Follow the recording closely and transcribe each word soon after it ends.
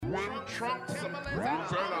trunk, some boots, and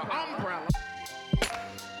an umbrella.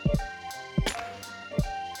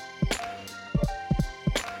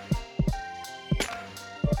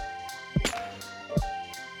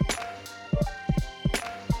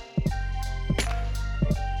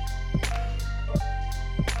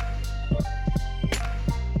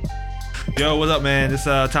 Yo, what's up, man? This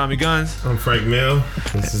Tommy Guns. I'm Frank Mill.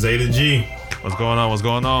 This is A to G. What's going on? What's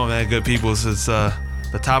going on, man? Good people. It's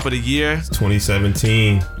the top of the year. It's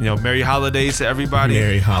 2017. You know, Merry Holidays to everybody.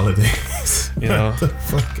 Merry Holidays. You know, what the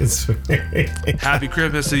fuck is Happy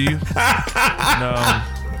Christmas to you.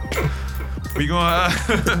 We going,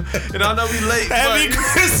 I know we late. Happy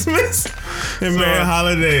Christmas and Merry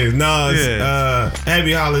Holidays. No, it's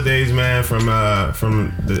Happy Holidays, man, from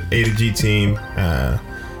the A to G team.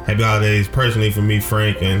 Happy Holidays personally for me,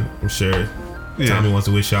 Frank, and I'm sure Tommy wants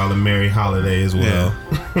to wish y'all a Merry Holiday as well.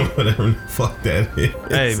 Whatever the fuck that is.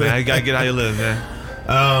 Hey, man, you gotta get how you live,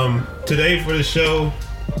 man. Today for the show,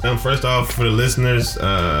 first off, for the listeners,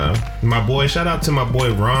 my boy, shout out to my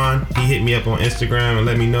boy Ron. He hit me up on Instagram and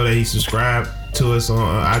let me know that he subscribed to us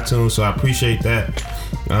on iTunes, so I appreciate that.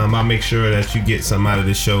 I'll make sure that you get something out of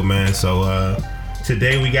this show, man. So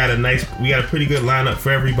today we got a pretty good lineup for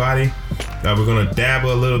everybody. We're gonna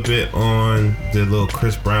dabble a little bit on the little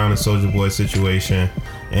Chris Brown and Soulja Boy situation,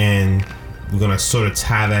 and we're gonna sort of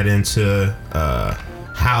tie that into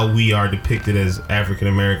how we are depicted as African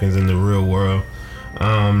Americans in the real world,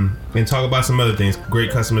 and talk about some other things. Great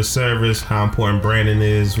customer service, how important branding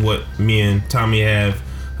is, what me and Tommy have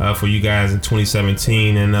for you guys in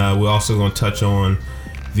 2017, and we're also gonna touch on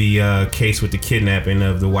the case with the kidnapping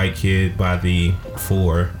of the white kid by the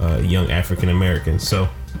four young African Americans. So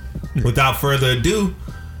without further ado,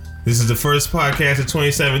 this is the first podcast of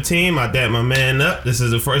 2017. My dad, my man up. This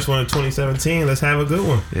is the first one of 2017. Let's have a good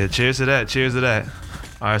one. Yeah, cheers to that. Cheers to that.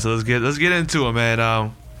 All right, so let's get into it,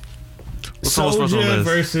 man. Soulja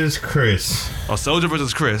versus Chris. Oh, Soulja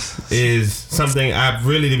versus Chris is something I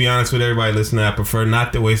really, to be honest with everybody listening, I prefer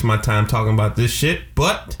not to waste my time talking about this shit,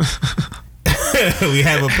 but we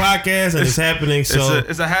have a podcast and it's happening. So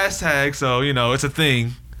it's a hashtag, so you know it's a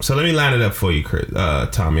thing. So let me line it up for you, Chris,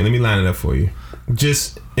 Tommy. Let me line it up for you.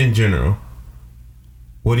 Just in general,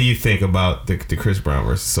 what do you think about the Chris Brown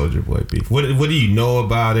versus Soulja Boy beef? What do you know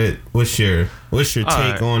about it? What's your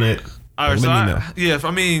take on it? All right, let me know. Yeah, I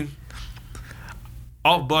mean,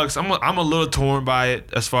 off Bucks, I'm a little torn by it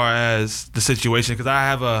as far as the situation, because I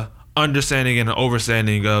have a understanding and an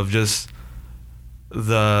overstanding of just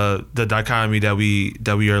the dichotomy that we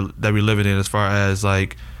living in as far as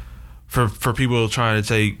like for people trying to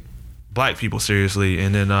take black people seriously,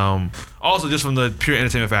 and then also just from the pure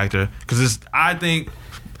entertainment factor, because I think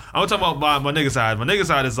I'm talking about my nigga side. My nigga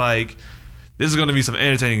side is like, this is gonna be some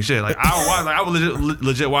entertaining shit. Like I would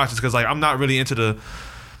legit watch this, because like I'm not really into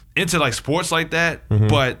like sports like that,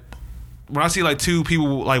 but when I see like two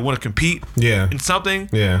people like want to compete in something,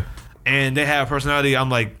 and they have personality, I'm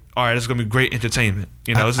like, all right, this is gonna be great entertainment.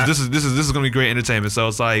 You know, this is gonna be great entertainment. So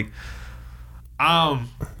it's like,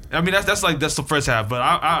 I mean, that's the first half, but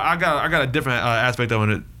I got a different aspect of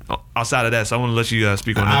it outside of that. So I want to let you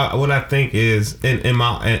speak on it. What I think is, in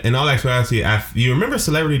all actuality, you remember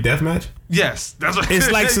Celebrity Deathmatch? Yes, that's what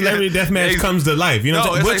it's like. Celebrity Deathmatch comes to life. You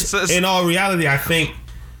know, which in all reality, I think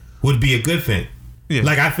would be a good thing. Yeah.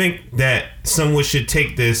 Like, I think that someone should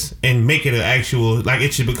take this and make it an actual, like,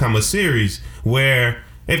 it should become a series where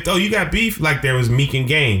if you got beef, like there was Meek and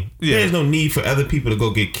Game, there's no need for other people to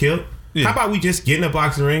go get killed. Yeah. How about we just get in a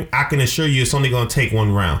boxing ring? I can assure you it's only going to take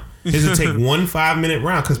one round. It's going to take 1 5-minute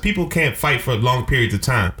round, because people can't fight for long periods of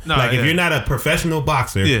time. No, if you're not a professional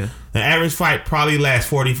boxer, the average fight probably lasts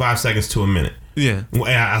 45 seconds to a minute. Yeah.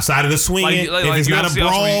 Outside of the swinging, if it's not a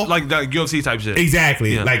brawl. Like the UFC type shit.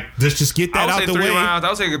 Exactly. Yeah. Like, let's just get that out the way. I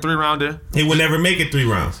would say a 3-rounder. It would never make it 3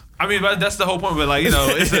 rounds. I mean, but that's the whole point. But like, you know,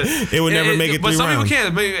 it would never make it 3 rounds. But some people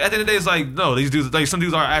can. But at the end of the day, it's like, no, these dudes, like some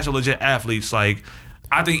dudes are actual legit athletes. Like,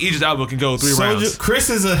 I think Idris Elba can go 3 rounds. Chris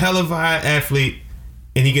is a hell of an athlete,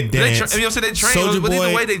 and he can dance. You know what I'm saying? They train. Soulja Boy,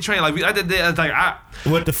 the way they train, like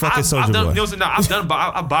what the fuck is Soulja Boy? You know what I'm saying?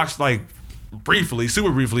 I boxed like briefly,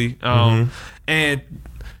 super briefly, and.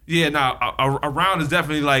 Yeah, a round is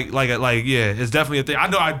definitely it's definitely a thing. I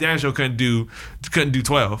know I damn sure couldn't do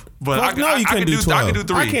 12, but I can do 12. I can do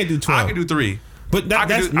 3. I can't do 12. I can do 3. But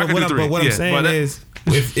what I'm saying is,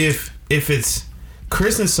 if it's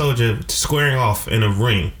Chris and Soulja squaring off in a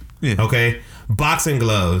ring, okay, boxing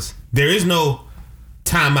gloves, there is no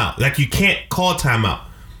timeout. Like, you can't call timeout.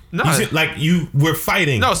 No, we're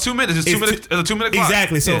fighting. No, it's 2 minutes. It's 2 minutes. It's a 2 minute clock.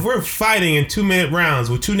 Exactly. So if we're fighting in 2 minute rounds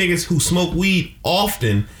with two niggas who smoke weed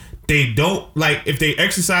often, they don't like if they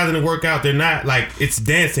exercise and work out, they're not like it's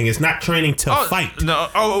dancing. It's not training to fight. No,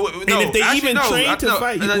 and if they even train to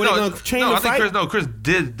fight, what are they gonna train to fight? Chris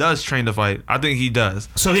does train to fight. I think he does.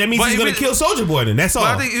 So that means he's gonna kill Soulja Boy. Then that's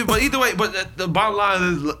all. But either way, the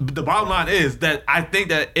bottom line is that I think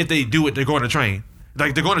that if they do it, they're going to train.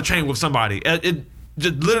 Like they're going to train with somebody. It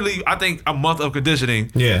just literally, I think a month of conditioning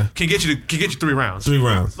can get you 3 rounds. 3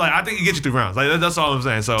 rounds. Like I think it gets you 3 rounds. Like that's all I'm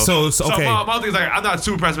saying. So okay. My thing is like I'm not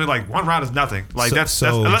super impressed with like 1 round is nothing. Like that's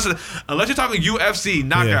unless you're talking UFC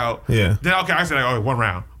knockout. Yeah. Then okay, I say like 1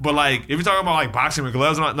 round. But like if you're talking about like boxing with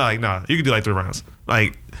gloves, nah, you can do like 3 rounds.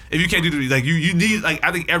 Like if you can't do like you need like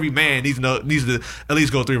I think every man needs to at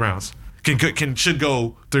least go 3 rounds. Should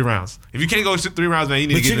go 3 rounds. If you can't go 3 rounds, man, you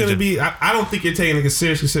need to get in the gym. I don't think you're taking like a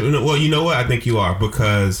serious consideration. Well, you know what? I think you are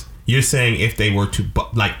because you're saying if they were to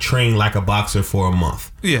like train like a boxer for a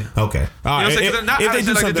month. Yeah. Okay. All right. If they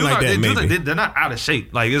do something like that, maybe they're not out of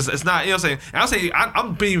shape. Like it's not. You know what I'm saying? And I'm saying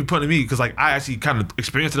I'm being put on me because like I actually kind of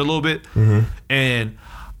experienced it a little bit, and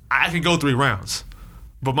I can go 3 rounds.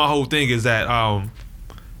 But my whole thing is that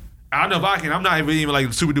I know if I can. I'm not even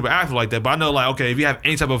like super duper athlete like that, but I know like okay, if you have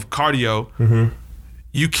any type of cardio,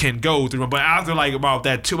 you can go through. But after like about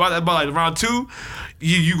like round 2,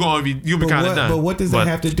 you'll be kind of done. But what does that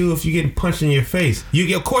have to do if you're getting punched in your face?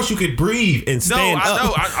 Of course you could breathe and stand up.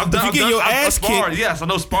 No, I know. If you get your ass kicked, yes, I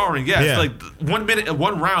know sparring. Yes, yeah. Like 1 minute,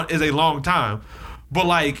 1 round is a long time, but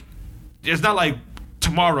like it's not like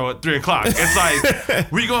tomorrow at 3:00. It's like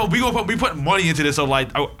we put money into this. So like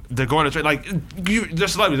they're going to train. Like they're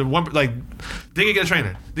celebrities. They can get a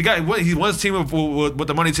trainer. The guy he one's team with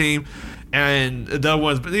the money team, and the other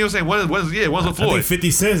one's you know what I'm saying. One's with Floyd. I think 50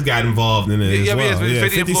 Cent's got involved in it. Yeah, as well. Yeah,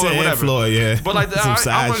 50 Cent and Floyd. Yeah. But like I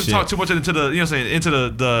don't want to talk too much into the you know what I'm saying into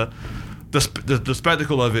the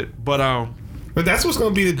spectacle of it. But that's what's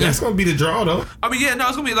gonna be the draw though. I mean, yeah, no,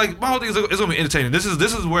 it's gonna be like my whole thing is it's gonna be entertaining. This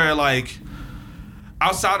is where like.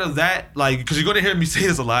 Outside of that, like, because you're gonna hear me say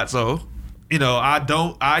this a lot, so you know, I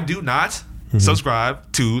do not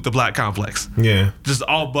subscribe to the Black Complex. Yeah, just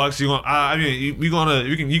all bucks. You gonna, I mean,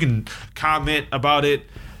 you can comment about it,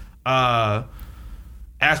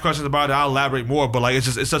 ask questions about it. I'll elaborate more, but like,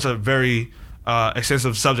 it's such a very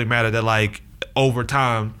extensive subject matter that like over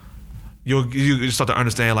time. You start to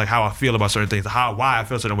understand like how I feel about certain things, why I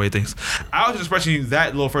feel certain way things. I was just expressing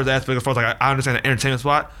that little first aspect as far as like I understand the entertainment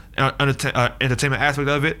entertainment aspect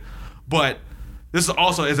of it, but this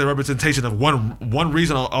also is a representation of one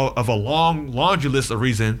reason of a long laundry list of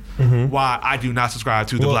reasons why I do not subscribe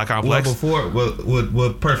to the Black Complex.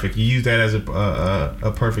 Well, perfect. You use that as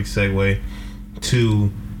a perfect segue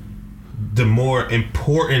to the more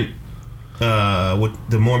important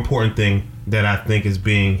thing that I think is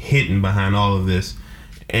being hidden behind all of this,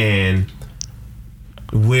 and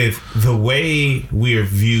with the way we are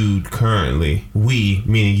viewed currently, we,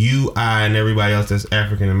 meaning you, I, and everybody else that's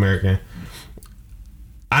African American,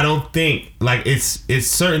 I don't think like it's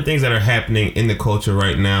certain things that are happening in the culture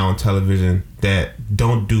right now on television that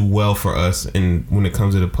don't do well for us, and when it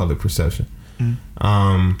comes to the public perception,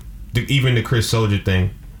 even the Chris Soulja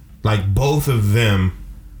thing, like both of them.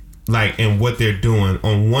 Like, and what they're doing.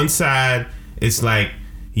 On one side, it's like,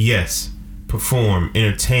 yes, perform,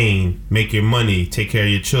 entertain, make your money, take care of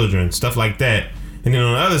your children, stuff like that. And then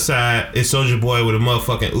on the other side, it's Soulja Boy with a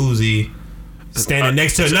motherfucking Uzi standing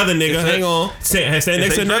next to another nigga. Hang on. Standing next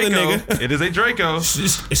to another nigga. It is a Draco.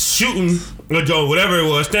 Shooting, or whatever it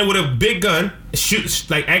was. Standing with a big gun,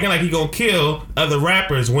 like acting like he gonna kill other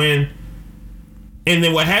rappers when... And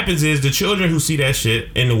then what happens is the children who see that shit,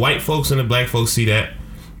 and the white folks and the black folks see that,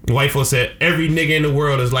 the white folks said every nigga in the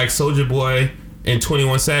world is like Soulja Boy and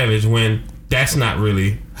 21 Savage, when that's not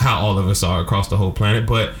really how all of us are across the whole planet,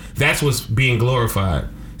 but that's what's being glorified.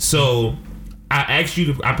 So I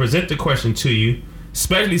present the question to you,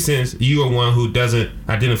 especially since you are one who doesn't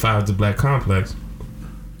identify as the Black Complex.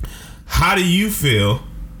 How do you feel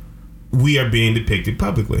we are being depicted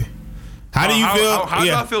publicly? How do you feel? How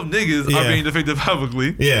do I feel niggas are being depicted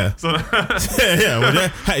publicly? Yeah. So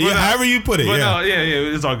however you put it. But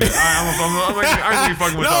it's all good. I'm really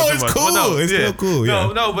fucking with y'all too much. Cool. It's still cool.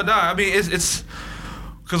 I mean, it's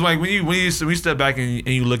because like when you step back and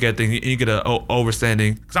you look at things and you get an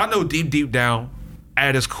overstanding. Because I know deep down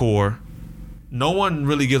at its core, no one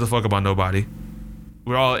really gives a fuck about nobody.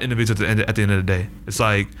 We're all individuals at the end of the day. It's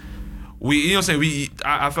like you know what I'm saying.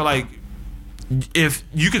 I feel like. If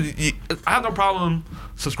you could, I have no problem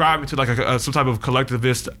subscribing to like some type of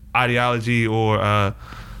collectivist ideology or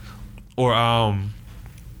some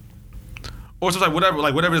type whatever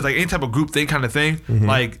it is, like any type of group thing kind of thing.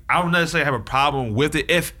 Like I don't necessarily have a problem with it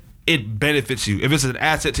if it benefits you. If it's an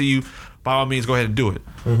asset to you, by all means, go ahead and do it.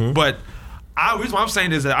 But the reason why I'm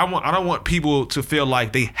saying is that I don't want people to feel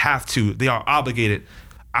like they have to, they are obligated.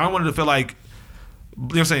 I don't want them to feel like, you know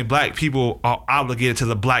what I'm saying, black people are obligated to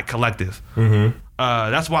the black collective.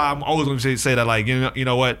 That's why I'm always going to say that, like, you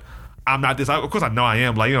know what, I'm not this. Of course, I know I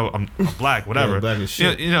am, like, you know, I'm black, whatever. Black as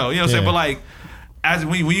shit. You know what I'm saying. But like, as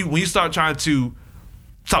when you start trying to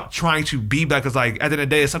be black, because like at the end of the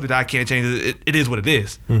day, it's something that I can't change. It is what it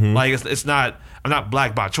is. Like it's not. I'm not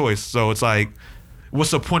black by choice. So it's like, what's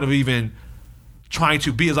the point of even trying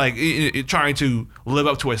to be? It's like trying to live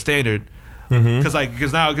up to a standard. Because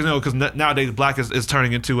nowadays black is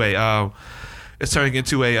turning into an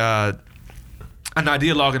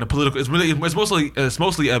ideologue and a political. It's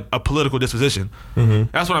mostly a political disposition.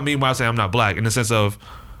 That's what I mean when I say I'm not black, in the sense of,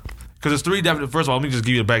 because there's three definitions. First of all, let me just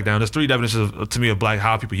give you a breakdown. There's three definitions to me of black,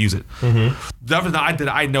 how people use it. The definition that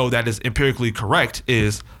I know that is empirically correct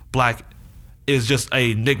is black is just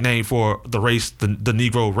a nickname for the race, the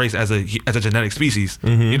Negro race as a genetic species,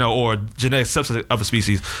 you know, or genetic subset of a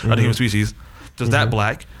species, of the human species. Just that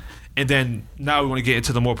black. And then now we want to get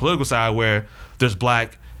into the more political side, where there's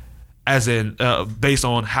black as in based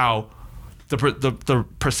on how the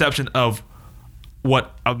perception of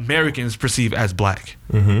what Americans perceive as black.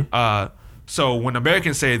 So when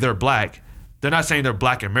Americans say they're black, they're not saying they're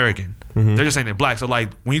black American. They're just saying they're black. So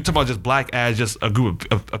like when you talk about just black as just a group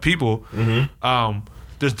of people,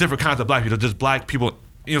 there's different kinds of black people. There's black people,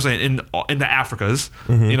 you know what I'm saying, in the Africas,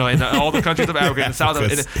 you know, in all the countries of Africa, in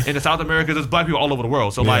the South America, there's black people all over the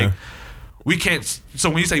world. So like we can't. So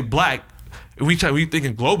when you say black, we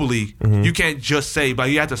thinking globally, you can't just say,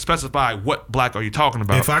 but you have to specify what black are you talking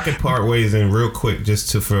about. If I could part ways in real quick,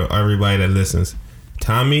 just for everybody that listens,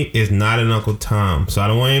 Tommy is not an Uncle Tom, so I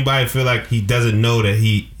don't want anybody to feel like he doesn't know that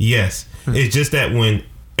it's just that when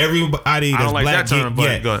everybody that's like black that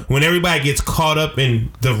term, when everybody gets caught up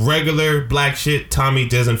in the regular black shit, Tommy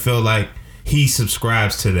doesn't feel like he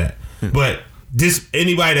subscribes to that. But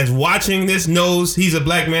anybody that's watching this knows he's a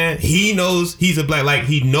black man. He knows he's a black, like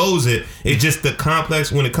he knows it. It's just the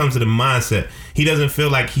complex when it comes to the mindset. He doesn't feel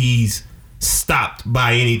like he's stopped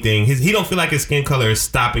by anything. He don't feel like his skin color is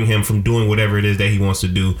stopping him from doing whatever it is that he wants to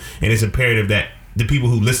do. And it's imperative that the people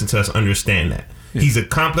who listen to us understand that. He's a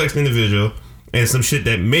complex individual, and some shit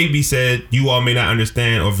that may be said you all may not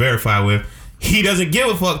understand or verify with, he doesn't give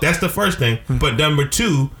a fuck. That's the first thing. But number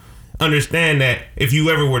two, understand that if you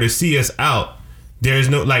ever were to see us out,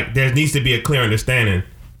 there needs to be a clear understanding.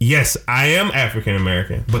 Yes, I am African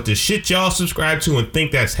American, but the shit y'all subscribe to and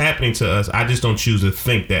think that's happening to us, I just don't choose to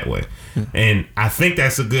think that way. And I think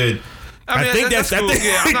that's a good. I think that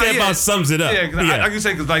about sums it up. I can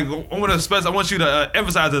say, because like I want you to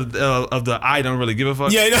emphasize of the I don't really give a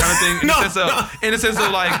fuck kind of thing. In the sense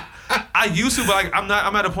of like, I used to, but like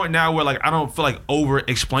I'm at a point now where like I don't feel like over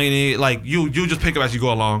explaining it. Like you just pick up as you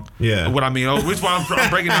go along. Yeah. What I mean, which is why I'm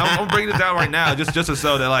breaking it down. I'm breaking it down right now just to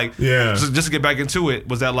show that like just to get back into it,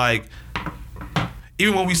 was that like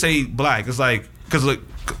even when we say black, it's like, because like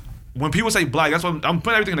when people say black, that's what I'm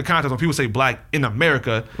putting everything in the context. When people say black in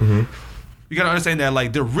America, you gotta understand that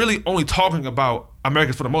like they're really only talking about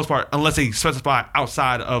Americans for the most part, unless they specify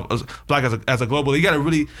outside of black as a global. You gotta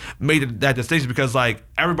really make that distinction, because like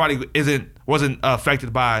everybody wasn't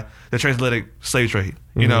affected by the transatlantic slave trade.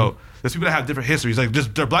 You know, there's people that have different histories. Like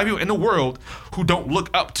there are black people in the world who don't look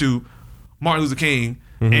up to Martin Luther King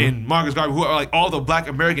and Marcus Garvey, who are like all the black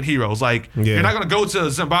American heroes. Like you're not gonna go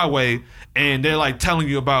to Zimbabwe and they're like telling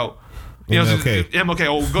you about, you know, MLK.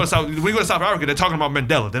 Or go to South. When you go to South Africa, they're talking about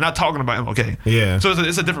Mandela. They're not talking about MLK. Yeah. So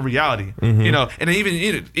it's a different reality. You know, and then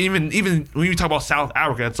even when you talk about South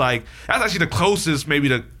Africa, it's like that's actually the closest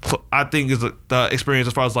maybe I think is the experience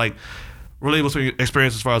as far as like relatable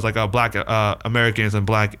experience as far as like black Americans and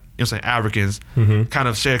black, you know, what I'm saying, Africans kind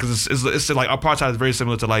of share, because it's like apartheid is very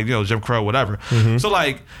similar to like, you know, Jim Crow, whatever. So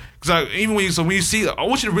like, so even when you see, I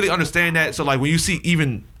want you to really understand that. So like when you see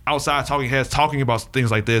even outside talking heads talking about things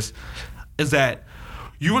like this, is that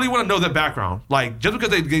you really want to know their background. Like just because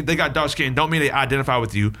they got dark skin don't mean they identify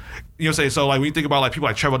with you. You know what I'm saying? So like when you think about like people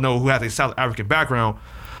like Trevor Noah who has a South African background,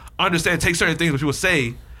 understand, take certain things that people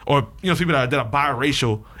say, or you know, people that are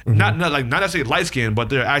biracial, not necessarily light skinned, but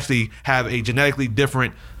they actually have a genetically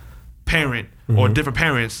different parent or different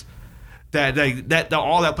parents, that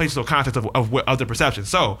all that places into context of their perception.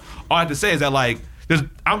 So all I have to say is that like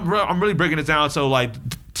I'm really breaking it down so like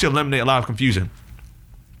to eliminate a lot of confusion.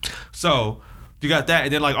 So you got that,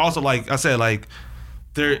 and then like also like I said, like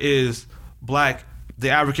there is black, the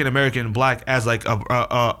African American black as like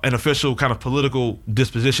an official kind of political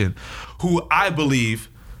disposition, who I believe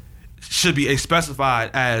should be specified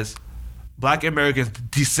as black Americans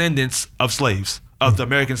descendants of slaves, of the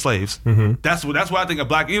American slaves. That's what I think of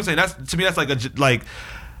black. You know what I'm saying? That's, to me, that's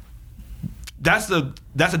that's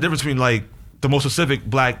the difference between like the most specific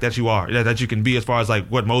black that you are, that you can be, as far as like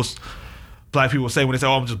what most black people say when they say,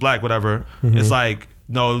 "Oh, I'm just black," whatever. It's like,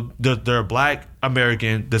 no, they're black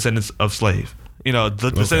American descendants of slave. You know,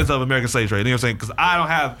 the descendants of American slave trade. You know what I'm saying? Because I don't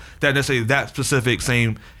have that necessarily that specific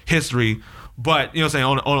same history, but you know what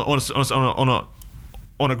I'm saying,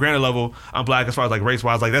 on a grander level, I'm black as far as like race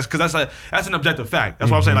wise. Like that's an objective fact.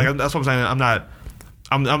 That's what I'm saying. Like that's what I'm saying.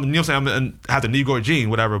 I'm you know what I'm saying, I have the Negro gene,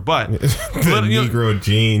 whatever. But Negro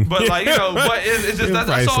gene. But like, you know, but it's just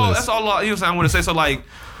that's all. That's all. You know what I'm saying? I want to say. So like,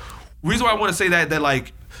 reason why I want to say that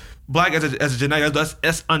like black as a genetic,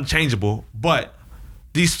 that's unchangeable. But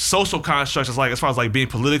these social constructs, is like as far as like being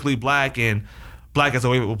politically black and black as a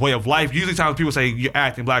way of life. Usually, times people say you're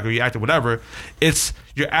acting black or you're acting whatever. It's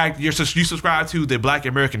you subscribe to the black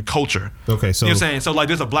American culture. Okay, so you know what I'm saying. So like,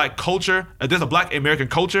 there's a black culture. There's a black American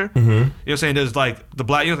culture. You know what I'm saying. There's like the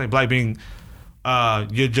black. You know what I'm saying. Black being,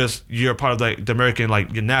 you're part of like the American,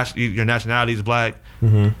 like your nationality is black.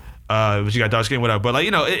 But you got dark skin, whatever. But like,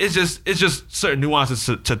 you know, it's just certain nuances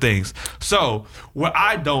to things. So what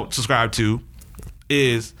I don't subscribe to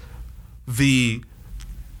is the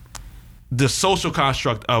social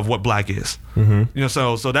construct of what black is. You know,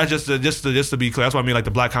 so that's just to be clear. That's what I mean, like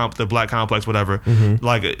the black complex, whatever.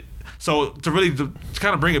 Like, so to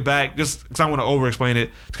kind of bring it back, just because I want to over explain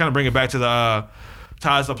it, to kind of bring it back to the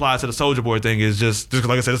ties apply to the Soulja Boy thing, is just like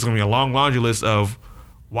I said, this is gonna be a long laundry list of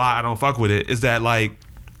why I don't fuck with it. Is that like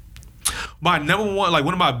my number one, like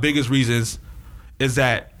one of my biggest reasons is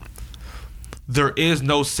that there is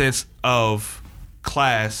no sense of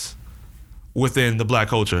class within the black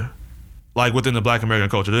culture. Like within the black American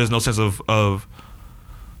culture, there's no sense of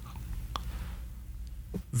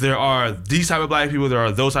there are these type of black people, there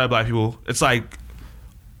are those type of black people. It's like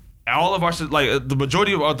all of our, like the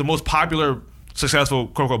majority of the most popular, successful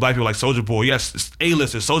quote unquote black people, like Soulja Boy, yes,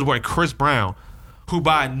 A-listers, Soulja Boy and Chris Brown, who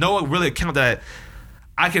by no really account that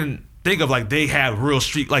I can think of, like they have real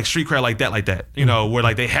street cred like that, you know, where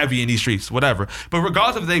like they heavy in these streets, whatever. But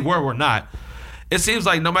regardless if they were or not, it seems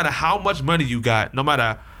like no matter how much money you got, no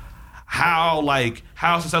matter how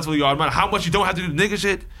successful you are, no matter how much you don't have to do nigga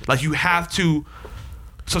shit, like you have to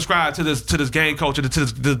subscribe to this gang culture, to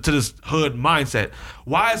this hood mindset.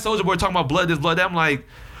 Why is Soulja Boy talking about blood this, blood that? I'm like,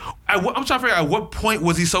 I'm trying to figure out at what point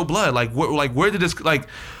was he so blood? Like where did this, like,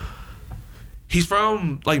 he's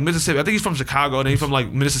from like Mississippi. I think he's from Chicago, and then he's from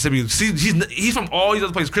like Mississippi. See, he's from all these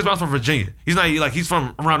other places. Chris Brown's from Virginia. He's not like, he's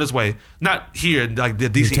from around this way, not here, like the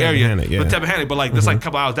DC area, but Tappahannock. But like, that's like a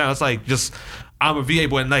couple hours down. It's like just, I'm a VA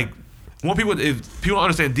boy, and like, if people don't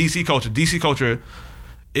understand DC culture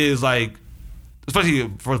is like,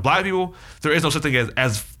 especially for black people, there is no such thing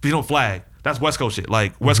as you don't flag. That's West Coast shit.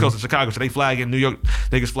 Like West Coast and Chicago, so they flag in New York,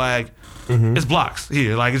 niggas flag. It's blocks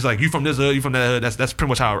here. Like it's like you from this hood, you from that hood. That's pretty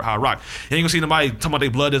much how I rock. You ain't gonna see nobody talking about they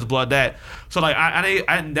blood this, blood that. So like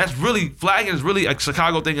I that's really, flagging is really a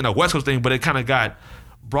Chicago thing and a West Coast thing, but it kind of got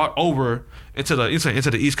brought over into the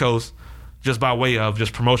East Coast just by way of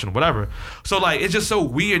just promotion or whatever. So like it's just so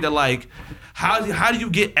weird that like how do you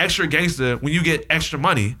get extra gangster when you get extra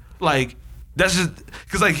money? Like that's just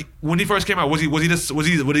because like when he first came out, was he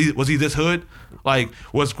this hood? Like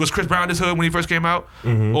was Chris Brown this hood when he first came out,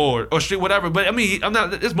 or street whatever? But I mean,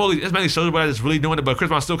 it's mainly Soulja Boy that's really doing it, but Chris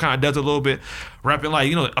Brown still kind of does it a little bit, rapping like,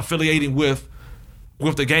 you know, affiliating with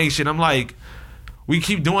the gang shit. I'm like, we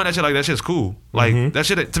keep doing that shit, like that shit's cool. Like that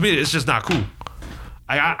shit to me, it's just not cool.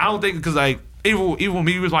 I don't think, because like even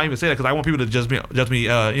me, reason why I even say that, because I want people to judge me,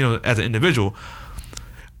 you know, as an individual.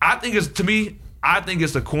 I think it's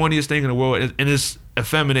the corniest thing in the world, and it's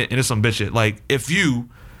effeminate, and it's some bitch shit. Like if you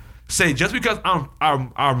say just because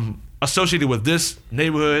I'm associated with this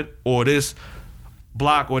neighborhood or this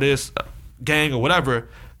block or this gang or whatever,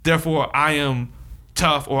 therefore I am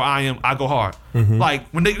tough or I go hard. Like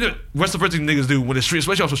when what's the first thing niggas do when the street,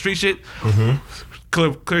 especially off some street shit?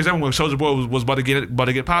 Clear example, when Soulja Boy was about to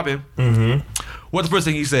get popping. What's the first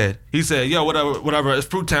thing he said? He said, "Yo, whatever. It's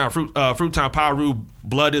Fruit Town, Piru,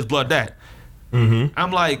 blood is blood that."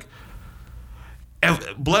 I'm like,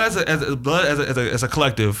 blood as a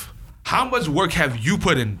collective, how much work have you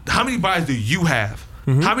put in? How many bodies do you have?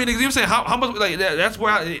 How many niggas? You know what I'm saying? How much? Like that's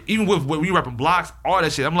where even with when we repping blocks, all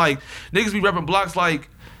that shit. I'm like, niggas be repping blocks like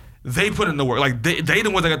they put in the work. Like they the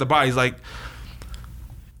ones that got the bodies. Like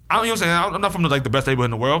I don't, you know what I'm saying? I'm not from the best neighborhood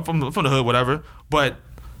in the world. From the hood, whatever. But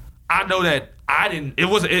I know that I didn't. It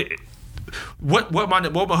wasn't. What my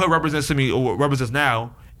hood represents to me or represents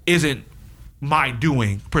now isn't my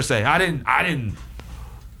doing per se. I didn't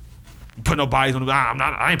put no bodies on.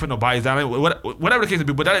 I ain't put no bodies down. Whatever the case may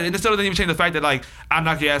be, but it still doesn't even change the fact that like I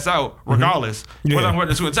knock your ass out regardless. Yeah. Whether I'm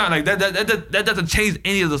working two at a time, like that doesn't change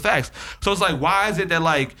any of the facts. So it's like, why is it that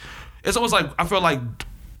like it's almost like I feel like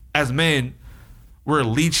as men we're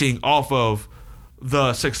leeching off of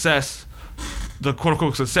the success, the quote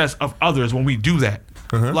unquote success of others when we do that.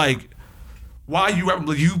 Like, why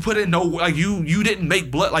you put in no like you didn't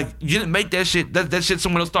make blood, like you didn't make that shit. That shit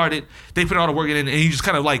someone else started. They put all the work in, and you just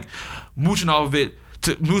kind of like mooching off of it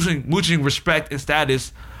to mooching respect and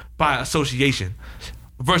status by association,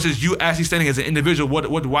 versus you actually standing as an individual.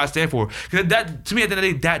 What do I stand for? Because that to me at the end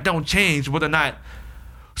of the day, that don't change whether or not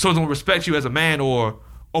someone's gonna respect you as a man or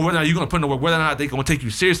whether or not you're gonna put in the work, whether or not they're gonna take you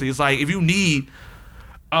seriously. It's like if you need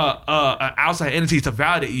an outside entity to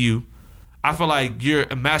validate you, I feel like you're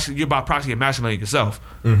by proxy emasculating yourself.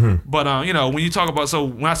 But you know, when you talk about, so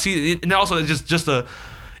when I see it, and also it's just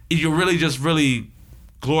you're really just really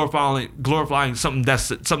glorifying something that's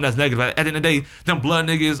negative. At the end of the day, them blood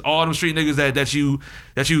niggas, all them street niggas that you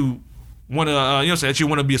want to you know what I'm saying, that you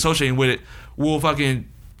want to be associating with it, will fucking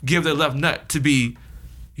give their left nut to be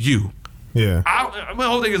you. Yeah. My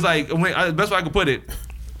whole thing is like, best way I can put it,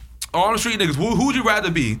 all the street niggas, who would you rather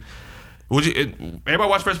be? Everybody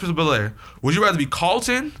watch Fresh Prince of Bel-Air. Would you rather be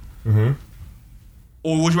Carlton, or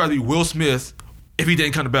would you rather be Will Smith if he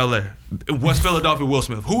didn't come to Bel-Air? West Philadelphia Will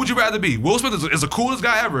Smith. Who would you rather be? Will Smith is the coolest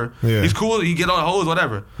guy ever. Yeah. He's cool. He get all the hoes,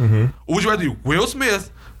 whatever. Or would you rather be Will Smith?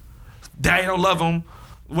 Daddy don't love him,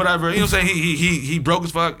 whatever. You know what I'm saying? He broke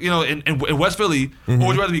as fuck. You know, in West Philly. Or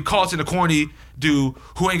would you rather be Carlton, the corny dude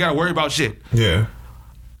who ain't got to worry about shit? Yeah.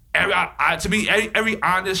 To me, every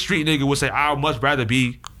honest street nigga would say I'd much rather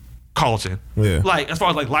be Carlton. Yeah. Like as far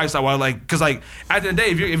as like lifestyle, like because like at the end of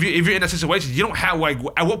the day, if you're in that situation, you don't have like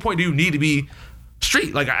at what point do you need to be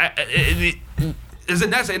street? Like is it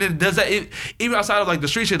necessary? And does that even outside of like the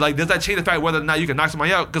street shit, like does that change the fact whether or not you can knock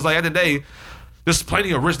somebody out? Because like at the end of the day, there's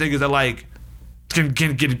plenty of rich niggas that like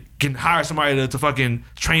can hire somebody to fucking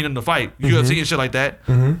train them to fight UFC and shit like that.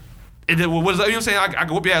 And then what is that? You know what I'm saying? I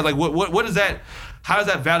can whoop your ass. Like what is that? How does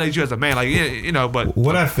that validate you as a man? Like you know, but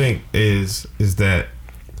what I think is that.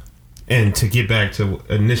 And to get back to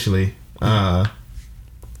initially,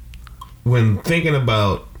 when thinking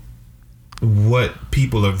about what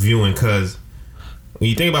people are viewing, because when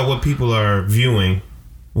you think about what people are viewing,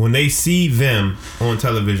 when they see them on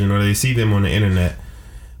television or they see them on the internet,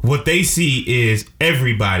 what they see is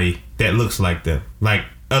everybody that looks like them, like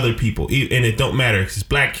other people. And it don't matter if it's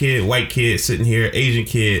black kid, white kid sitting here, Asian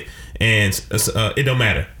kid, and it don't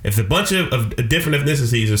matter. If a bunch of different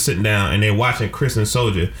ethnicities are sitting down and they're watching Chris and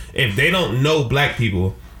Soulja, if they don't know black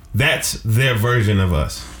people, that's their version of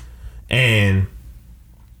us. And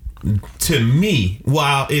to me,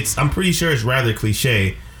 while I'm pretty sure it's rather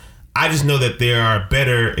cliche, I just know that there are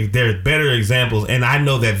better examples, and I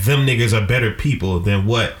know that them niggas are better people than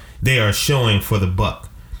what they are showing for the buck.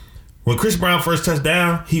 When Chris Brown first touched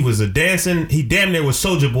down, he was he damn near was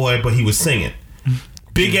Soulja Boy, but he was singing.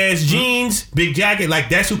 Big ass jeans, big jacket, like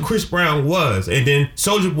that's who Chris Brown was. And then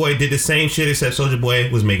Soulja Boy did the same shit, except Soulja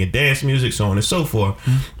Boy was making dance music, so on and so forth.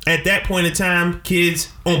 At that point in time,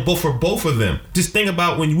 kids for both of them, just think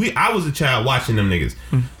about when I was a child watching them niggas.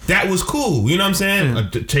 That was cool, you know what I'm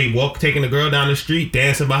saying? Taking a girl down the street,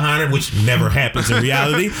 dancing behind her, which never happens in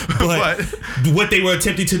reality. But what they were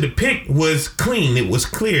attempting to depict was clean. It was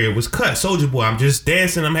clear. It was cut. Soulja Boy, I'm just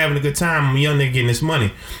dancing. I'm having a good time. I'm a young nigga getting this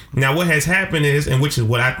money. Now, what has happened is, and which is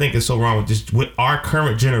what I think is so wrong with our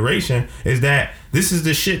current generation, is that this is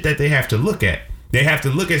the shit that they have to look at. They have to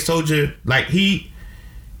look at Soulja like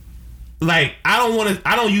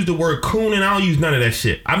I don't use the word coon and I don't use none of that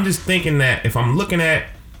shit. I'm just thinking that if I'm looking at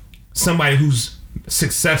somebody who's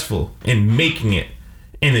successful in making it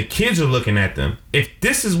and the kids are looking at them, if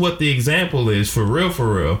this is what the example is for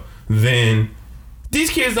real, then these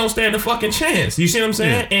kids don't stand a fucking chance. You see what I'm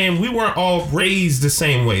saying? Yeah. And we weren't all raised the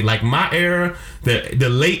same way. Like my era, the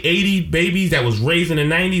late 80s babies that was raised in the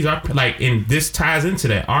 90s, and this ties into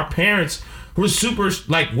that. Our parents were super,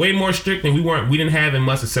 like, way more strict, and we didn't have as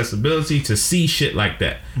much accessibility to see shit like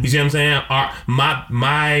that. You see what I'm saying?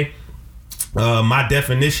 My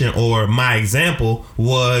definition or my example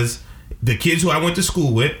was the kids who I went to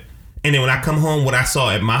school with, and then when I come home, what I saw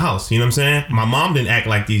at my house. You know what I'm saying? My mom didn't act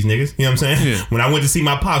like these niggas. You know what I'm saying? Yeah. When I went to see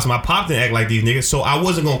my pop didn't act like these niggas, so I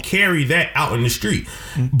wasn't going to carry that out in the street.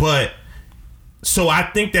 But so I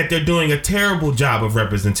think that they're doing a terrible job of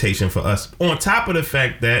representation for us. On top of the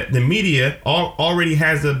fact that the media already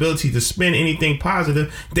has the ability to spin anything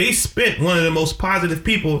positive, they spent one of the most positive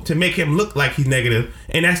people to make him look like he's negative,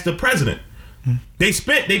 and that's the president. They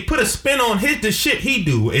put a spin on the shit he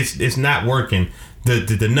do. It's not working.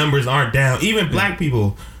 the numbers aren't down. Even black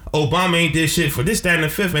people, Obama ain't did shit for this, that, and the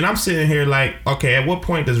fifth. And I'm sitting here like, okay, at what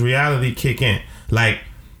point does reality kick in? Like,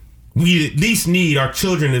 we at least need our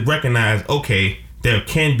children to recognize, okay, there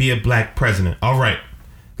can be a black president. All right.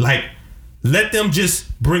 Like, let them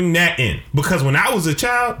just bring that in. Because when I was a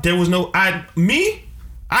child, there was no, I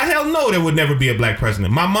hell no, there would never be a black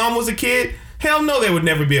president. My mom was a kid. Hell no, there would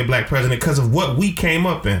never be a black president because of what we came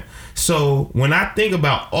up in. So when I think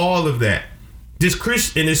about all of that, this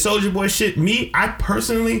Chris and this Soulja Boy shit, I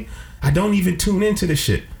personally, I don't even tune into this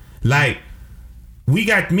shit. Like, you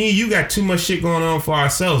got too much shit going on for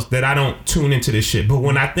ourselves that I don't tune into this shit. But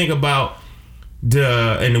when I think about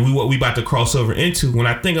what we about to cross over into, when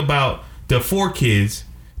I think about the 4 kids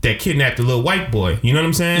that kidnapped the little white boy, you know what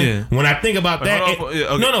I'm saying? Yeah. When I think about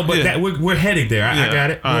that, we're headed there. I got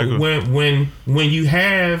it. Right, when you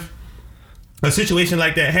have a situation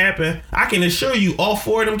like that happen, I can assure you, all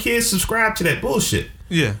 4 of them kids subscribe to that bullshit.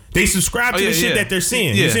 Yeah, they subscribe to the shit that they're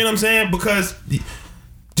seeing. Yeah. You see what I'm saying? Because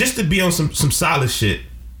just to be on some solid shit,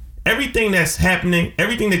 everything that's happening,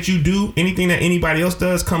 everything that you do, anything that anybody else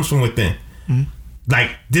does, comes from within. Mm-hmm.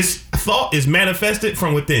 Like, this thought is manifested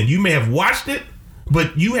from within. You may have watched it,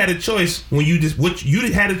 but you had a choice when you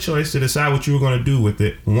had a choice to decide what you were going to do with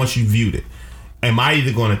it once you viewed it. Am I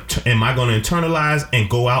going to internalize and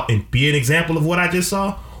go out and be an example of what I just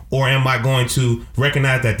saw, or am I going to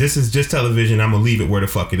recognize that this is just television? I'm gonna leave it where the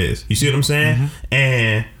fuck it is. You see what I'm saying? Mm-hmm.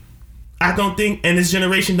 And I don't think, and this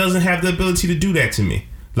generation doesn't have the ability to do that to me.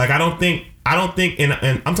 Like, I don't think, and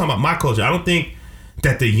I'm talking about my culture. I don't think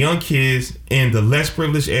that the young kids in the less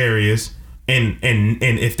privileged areas, and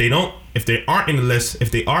if they are in the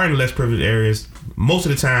less privileged areas, most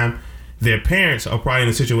of the time their parents are probably in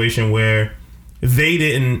a situation where they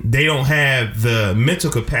don't have the mental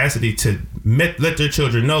capacity to let their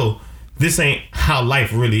children know this ain't how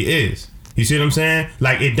life really is. You see what I'm saying?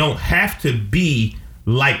 Like, it don't have to be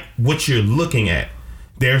like what you're looking at.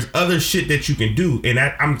 There's other shit that you can do, and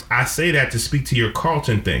I say that to speak to your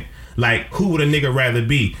Carlton thing. Like, who would a nigga rather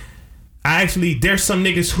be? There's some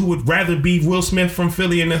niggas who would rather be Will Smith from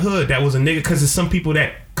Philly in the Hood. That was a nigga, because there's some people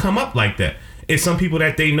that come up like that. It's some people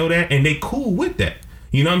that they know that and they cool with that.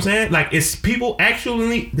 You know what I'm saying? Like, it's people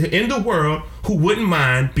actually in the world who wouldn't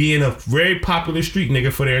mind being a very popular street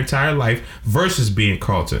nigga for their entire life versus being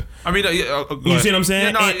Carlton. I mean, you see what I'm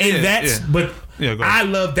saying? But I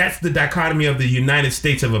love, that's the dichotomy of the United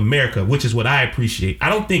States of America, which is what I appreciate. I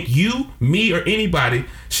don't think you, me, or anybody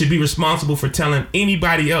should be responsible for telling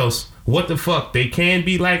anybody else what the fuck they can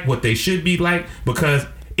be like, what they should be like, because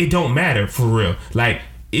it don't matter for real. Like,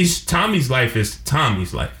 Tommy's life is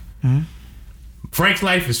Tommy's life. Mm-hmm. Frank's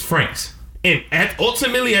life is Frank's. And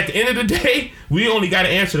ultimately, at the end of the day, we only got to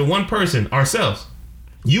answer to one person, ourselves.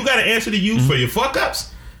 You got to answer to you for your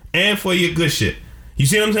fuck-ups and for your good shit. You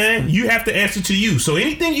see what I'm saying? You have to answer to you. So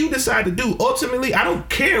anything you decide to do, ultimately, I don't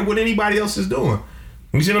care what anybody else is doing.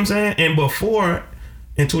 You see what I'm saying? And before,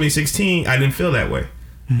 in 2016, I didn't feel that way.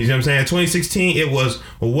 You see what I'm saying? In 2016, it was,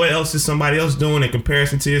 well, what else is somebody else doing in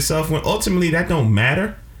comparison to yourself? When ultimately, that don't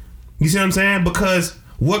matter. You see what I'm saying? Because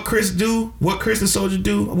what Chris the Soulja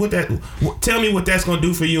do, tell me what that's gonna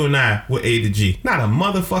do for you and I with A to G. Not a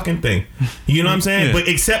motherfucking thing. You know what I'm saying? Yeah. But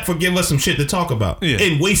except for give us some shit to talk about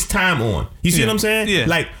and waste time on. You see what I'm saying? Yeah.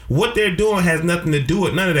 Like, what they're doing has nothing to do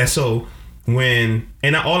with none of that. So all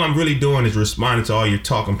I'm really doing is responding to all your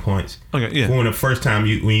talking points. Okay, yeah. When the first time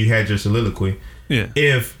when you had your soliloquy. Yeah.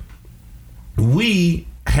 If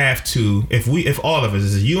all of us,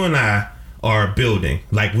 is you and I, are building,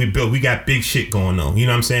 like we got big shit going on, you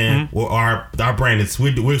know what I'm saying? Mm-hmm. Well, our brand is,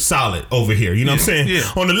 we're solid over here, you know what I'm saying? Yeah.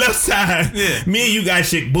 On the left side, me and you got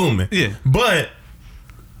shit booming. Yeah. But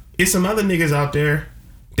it's some other niggas out there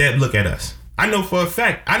that look at us. I know for a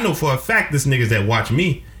fact this niggas that watch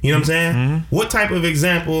me, you know what I'm saying? Mm-hmm. What type of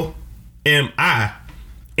example am I?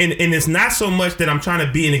 And it's not so much that I'm trying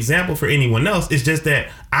to be an example for anyone else. It's just that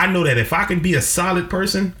I know that if I can be a solid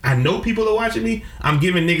person, I know people are watching me, I'm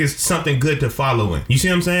giving niggas something good to follow in. You see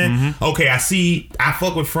what I'm saying? Mm-hmm. Okay, I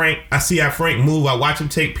fuck with Frank. I see how Frank move. I watch him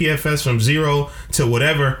take PFS from 0 to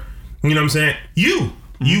whatever. You know what I'm saying? You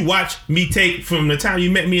watch me take from the time you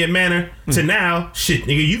met me at Manor to now, shit,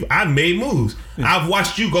 nigga, I made moves. I've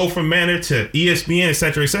watched you go from Manor to ESPN,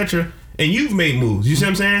 etc., and you've made moves. You see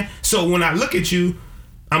what I'm saying? So when I look at you,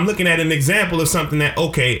 I'm looking at an example of something that,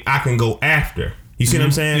 okay, I can go after. You see what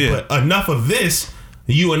I'm saying? Yeah. But enough of this,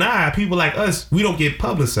 you and I, people like us, we don't get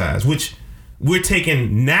publicized, which we're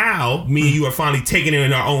taking now, me and you are finally taking it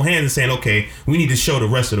in our own hands and saying, okay, we need to show the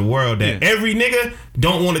rest of the world that every nigga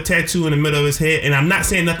don't want a tattoo in the middle of his head. And I'm not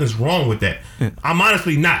saying nothing's wrong with that. I'm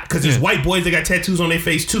honestly not, because there's white boys that got tattoos on their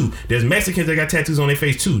face too. There's Mexicans that got tattoos on their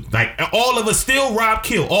face too. Like, all of us still rob,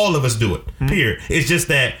 kill. All of us do it. Period. It's just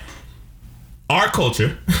that our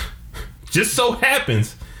culture just so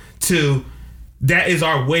happens to, that is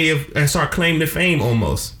our way of, that's our claim to fame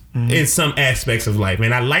almost. In some aspects of life.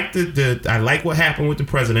 And I like I like what happened with the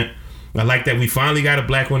president. I like that we finally got a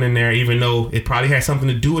black one in there, even though it probably had something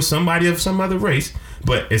to do with somebody of some other race.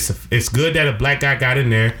 But it's good that a black guy got in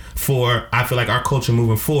there for, I feel like, our culture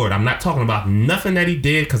moving forward. I'm not talking about nothing that he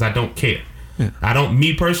did, because I don't care.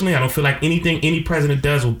 Me personally, I don't feel like anything any president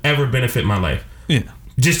does will ever benefit my life.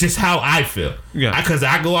 Just how I feel. Because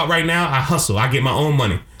I go out right now, I hustle, I get my own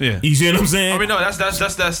money. You see what I'm saying? I mean, no,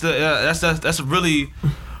 that's really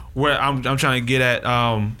where I'm trying to get at,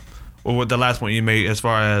 with the last point you made, as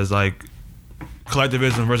far as like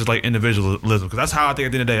collectivism versus like individualism, because that's how I think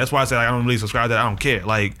at the end of the day. That's why I say, like, I don't really subscribe to that. I don't care.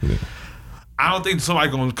 Like, I don't think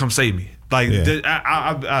somebody's gonna come save me. Like,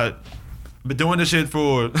 I've been doing this shit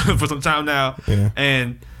for some time now,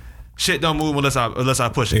 and shit don't move unless I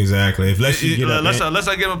push it. Exactly. Unless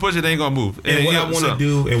I get them push it, they ain't gonna move. And what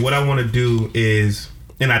I want to do is,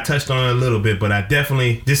 and I touched on it a little bit, but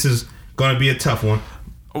this is gonna be a tough one.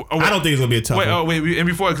 I don't think it's gonna be a tough one. And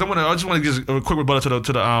before, because I just want to give a quick rebuttal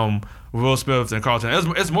to the Will Smith and Carlton.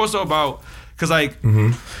 It's more so about, because like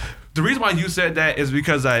the reason why you said that is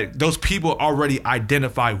because like those people already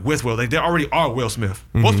identify with Will. Like, they already are Will Smith.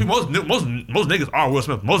 Most niggas are Will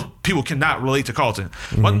Smith. Most people cannot relate to Carlton.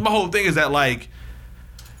 My whole thing is that, like,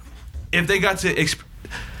 if they got to if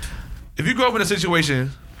you grow up in a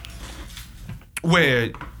situation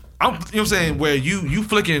where where you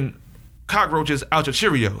flicking cockroaches out your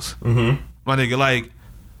Cheerios, my nigga, like,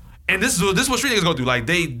 and this is what street niggas go through. Like,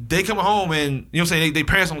 they come home and, you know what I'm saying, they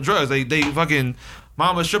parents on drugs, they fucking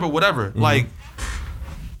mama stripper, whatever, like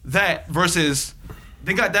that, versus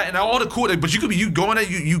they got that and all the cool, but you could be, you going there,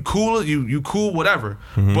 you cool whatever,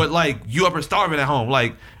 but like you up and starving at home,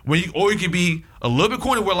 like, or you could be a little bit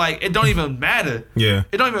corny where like it don't even matter.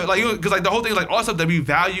 It don't even, like, because like the whole thing is like all stuff that we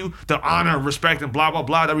value, the honor, respect, and blah blah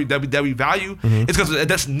blah that we value, it's because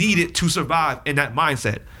that's needed to survive in that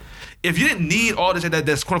mindset. If you didn't need all this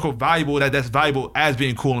that's quote unquote valuable, that's valuable as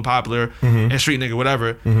being cool and popular and street nigga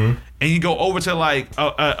whatever, and you go over to like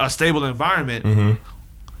a stable environment,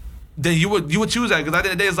 then you would choose that, because at the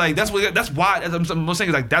end of the day, it's like that's why, as I'm saying,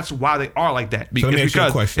 is like that's why they are like that. So let me ask you a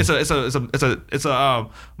question. It's a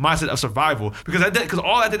mindset of survival. Because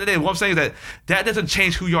all at the end of the day, what I'm saying is that doesn't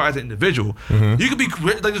change who you are as an individual. You could be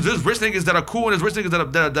like, there's rich niggas that are cool and there's rich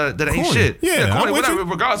niggas that ain't shit. Corny, whatever.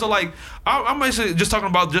 Regardless, so like I'm basically just talking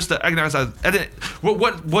about just the economic side. And then,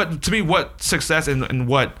 what to me, what success and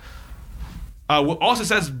what all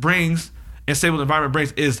success brings and stable environment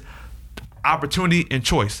brings is opportunity and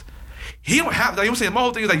choice. He don't have, like, you know what I'm saying, my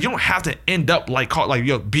whole thing is like, you don't have to end up like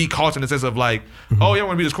be Carlton in the sense of like, oh, you don't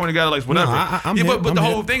want to be this corny guy, like whatever. But the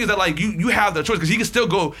whole thing is that like you have the choice, because he can still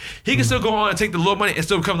go on and take the little money and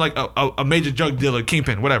still become like a major drug dealer,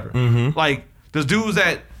 kingpin, whatever. Like, there's dudes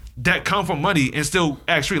that come from money and still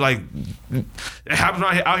act street. Like, it happens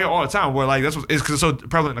out here all the time, where like that's what it's, cause it's so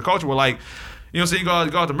prevalent in the culture, where like, you know, so you go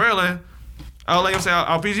out to Maryland, I'll let you say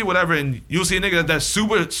LPG, whatever, and you'll see a nigga that's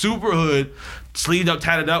super hood, sleeved up,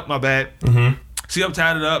 tatted up, my bad. See up,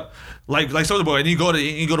 tatted up, like Soulja Boy, and you go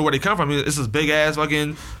to where they come from. It's this big ass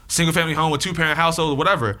fucking single family home with 2-parent household,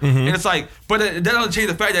 whatever. And it's like, but that doesn't change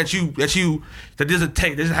the fact that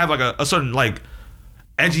doesn't have like a certain like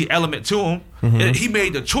edgy element to him. He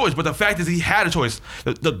made the choice, but the fact is he had a choice.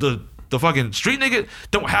 The fucking street nigga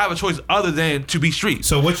don't have a choice other than to be street.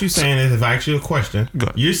 So what you're saying is, if I ask you a question,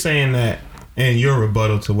 you're saying that, and your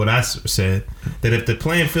rebuttal to what I said, that if the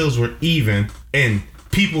playing fields were even and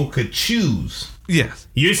people could choose, yes,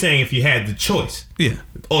 you're saying if you had the choice,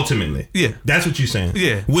 ultimately, that's what you're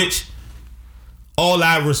saying, which all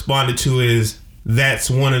I responded to is that's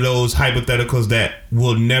one of those hypotheticals that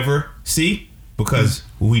we'll never see, because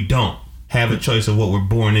we don't have a choice of what we're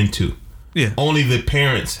born into. Only the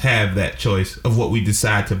parents have that choice of what we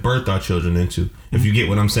decide to birth our children into, if you get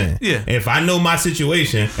what I'm saying. If I know my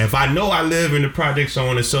situation, if I know I live in the project, so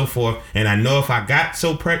on and so forth, and I know if I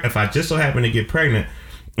just so happen to get pregnant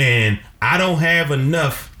and I don't have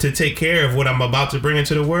enough to take care of what I'm about to bring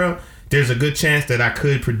into the world, there's a good chance that I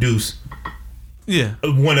could produce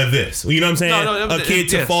one of this. You know what I'm saying? A kid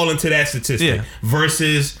to fall into that statistic.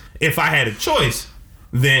 Versus if I had a choice,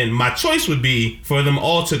 then my choice would be for them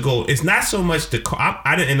all to go. It's not so much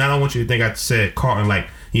I don't want you to think I said Carlton like,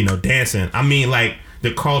 you know, dancing. I mean like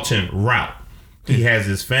the Carlton route. He has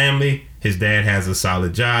his family. His dad has a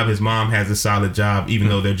solid job. His mom has a solid job, even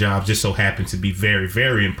though their jobs just so happen to be very,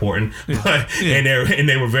 very important. But and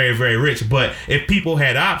they were very, very rich. But if people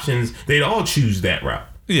had options, they'd all choose that route.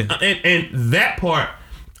 Yeah. And that part,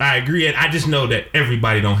 I agree. And I just know that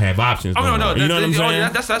everybody don't have options. Oh no, you know what I'm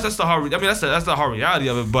saying? That's the hard. I mean, that's the hard reality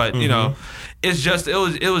of it. But you know, it's just it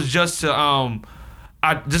was just to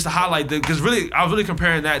just to highlight because really I was really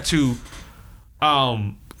comparing that to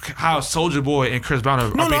how Soulja Boy and Chris Brown are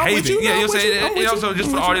behaving. You know what I'm saying? And also just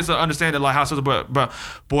for the audience to understand that like how Soulja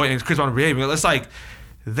Boy and Chris Brown are behaving. It's like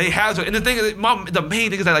they have to, and the thing is, the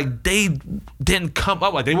main thing is that like they didn't come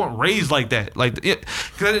up like they weren't raised like that. Like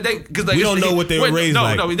because like, we don't know what they were raised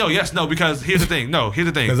like. No. Because here's the thing.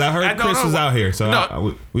 Because I heard Chris was out here,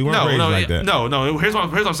 so we weren't raised like that. No. Here's what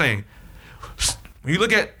I'm saying. When you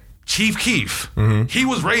look at Chief Keef, he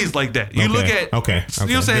was raised like that. You look at you know what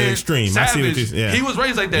I'm saying? The extreme. Savage, yeah. he was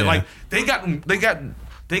raised like that. Yeah. Like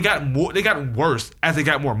they got worse as they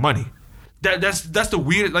got more money. That's the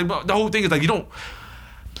weird. Like the whole thing is like you don't.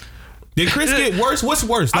 Did Chris get worse? What's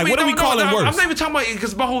worse? Like, what are we calling worse? I'm not even talking about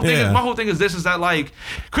because my whole thing is this: is that like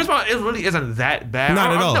Chris Brown really isn't that bad.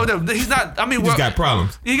 Not at all. No, he's not. I mean, he just got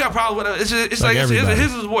problems. He got problems with it. It's like his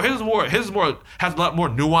is more has a lot more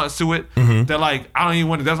nuance to it. That like I don't even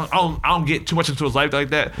want to. I don't get too much into his life like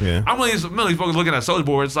that. Yeah. I'm really focused looking at Soulja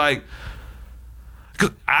Boy. It's like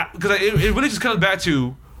because it really just comes back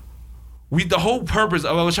to. The whole purpose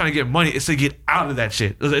of us trying to get money is to get out of that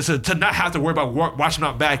shit. It's to not have to worry about watching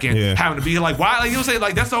out back and having to be like, why? Like, you know what I'm saying?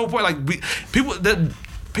 Like, that's the whole point. Like,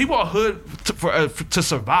 people are hood to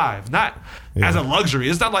survive, not as a luxury.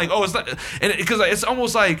 It's not like, it's not, and because it's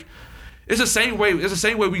almost like it's the same way. It's the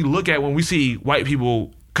same way we look at when we see white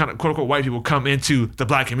people, kind of quote unquote white people, come into the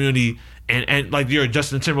black community. And like you're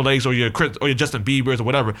Justin Timberlake's or you're Justin Bieber's or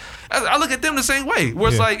whatever. I look at them the same way. Where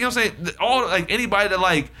it's like, you know what I'm saying? All like anybody that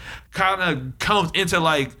like kind of comes into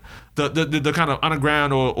like the kind of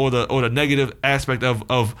underground or the negative aspect of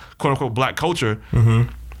quote unquote black culture. And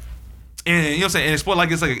you know what I'm saying? And it's like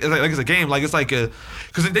it's a game. Like it's like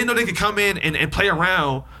because they know they can come in and play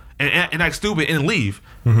around and act stupid and leave.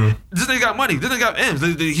 This nigga got money. This nigga got M's.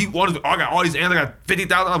 He wanted. I got all these M's. I got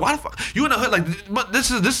 50,000. Like, why the fuck? You in the hood? Like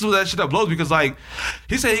this is that shit that blows because like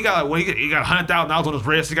he said he got he got $100,000 on his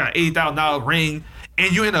wrist. He got an $80,000 ring,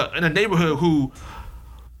 and you in a neighborhood who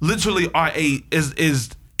literally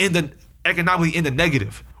is in the economically in the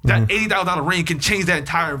negative. That $80,000 ring can change that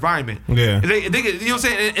entire environment. Yeah, they, you know what I'm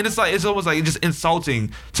saying? And it's like it's almost like just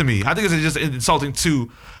insulting to me. I think it's just insulting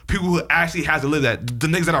to people who actually have to live that. The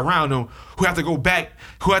niggas that are around them who have to go back,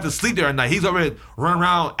 who have to sleep there at night. He's already running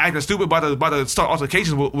around acting stupid by the start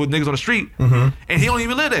altercations with niggas on the street, and he don't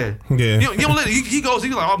even live there. Yeah, he don't live. He's like,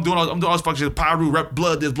 oh, I'm doing all this fucking shit. Pyro, rep,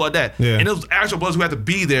 blood this, blood that. Yeah, and those actual bloods who have to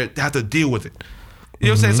be there have to deal with it. You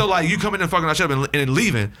know what I'm saying? So like you come in and fucking that shit up and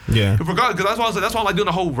leaving. Yeah. Regardless, because that's why I'm like doing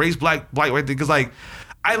the whole race black white thing. Because like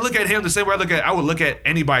I look at him the same way I would look at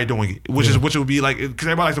anybody doing it, which would be like because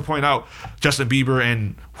everybody likes to point out Justin Bieber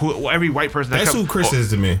and every white person. That's who Chris is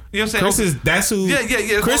to me. You know what I'm saying? That's who.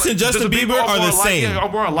 Yeah. Chris and Justin Bieber are the same. Yeah,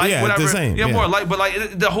 more alike. Yeah, whatever. the same. Yeah, more alike. But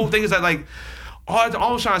like the whole thing is that like. All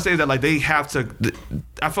I'm trying to say is that like they have to.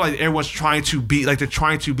 I feel like everyone's trying to be like they're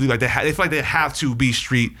trying to believe like they feel like they have to be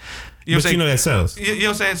street. You know what I'm saying? You know that sells. You know what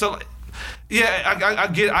I'm saying? So, yeah,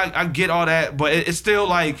 I get all that, but it's still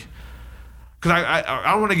like, because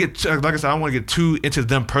I don't want to get like I said, I don't want to get too into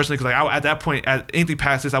them personally, because like at that point, at anything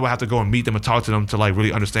past this, I would have to go and meet them and talk to them to like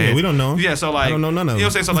really understand. Yeah, we don't know. Yeah, so like I don't know none of them. You know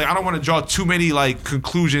what I'm saying? So like I don't want to draw too many like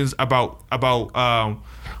conclusions about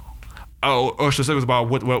or specifics about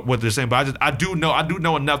what they're saying, but I do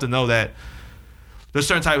know enough to know that there's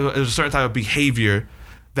a certain type of behavior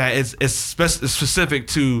that is specific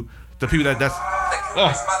to the people that's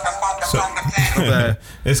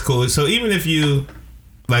it's cool. So even if you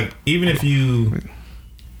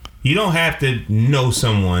don't have to know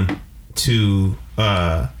someone to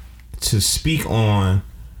speak on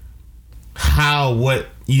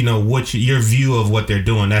your view of what they're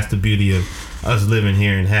doing. That's the beauty of us living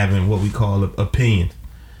here and having what we call opinions.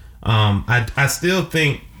 I still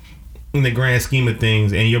think in the grand scheme of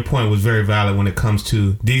things, and your point was very valid when it comes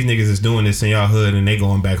to these niggas is doing this in y'all hood and they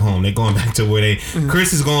going back home. They going back to where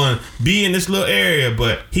Chris is going to be in this little area,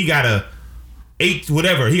 but he got a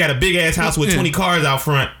big ass house with 20 cars out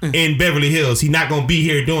front in Beverly Hills. He not going to be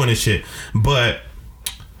here doing this shit. But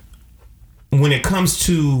when it comes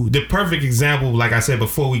to the perfect example, like I said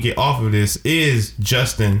before we get off of this, is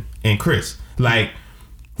Justin and Chris. Like,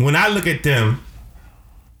 when I look at them,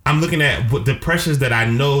 I'm looking at the pressures that I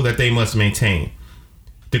know that they must maintain.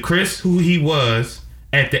 The Chris who he was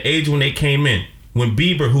at the age when they came in, when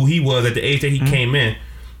Bieber, who he was at the age that he came in,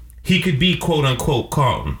 he could be quote unquote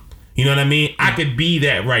Carlton. You know what I mean? I could be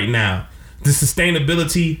that right now. The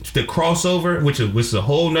sustainability, the crossover, which is a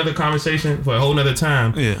whole nother conversation for a whole nother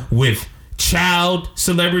time, with child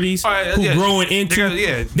celebrities who growing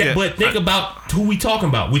into But think about who we talking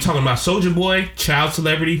about. We talking about Soulja Boy, child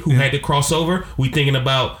celebrity who had to cross over. We thinking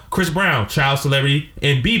about Chris Brown, child celebrity,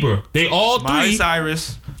 and Bieber. They all three. Miley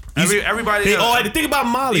Cyrus. Everybody. They all had to think about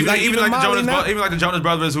Molly. Even like the Jonas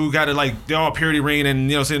Brothers who got it, like they're all purity ring,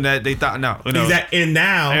 and saying that they thought now. Exactly. And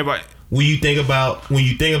now everybody. When you think about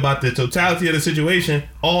the totality of the situation,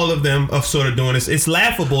 all of them are sort of doing this. It's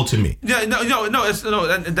laughable to me. Yeah,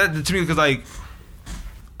 that to me because like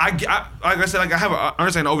I have an understanding and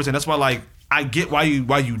overstanding. That's why like I get why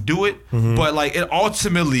you do it, but like it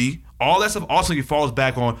ultimately all that stuff ultimately falls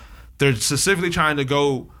back on they're specifically trying to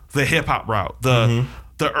go the hip hop route, the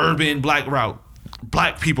urban black route,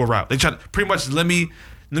 black people route. They try to pretty much let me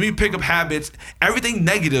pick up habits, everything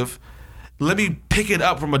negative. Let me pick it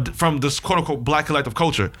up from this quote unquote black collective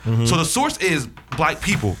culture. So the source is black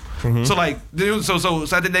people. So like at the end of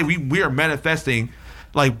the day we are manifesting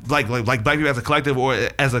like black people as a collective or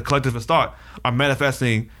as a collective in thought are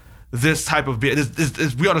manifesting this type of we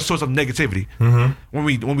are the source of negativity. When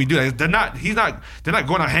we do that, they're not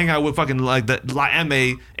going to hang out with fucking like the La M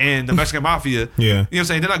and the Mexican Mafia. Yeah. You know what I'm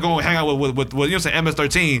saying? They're not going to hang out with you know what I'm saying,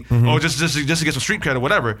 MS-13 or just to get some street cred or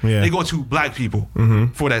whatever. Yeah. They go to black people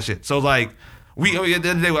for that shit. So like at the end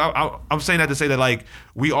of the day, I'm saying that to say that like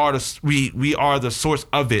we are the source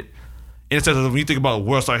of it. Instead of when you think about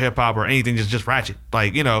world star hip hop or anything, just ratchet,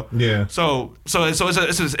 like Yeah. So it's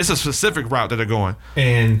a specific route that they're going,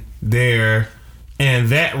 and that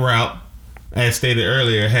route, as stated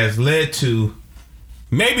earlier, has led to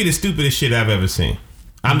maybe the stupidest shit I've ever seen.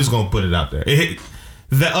 I'm just gonna put it out there.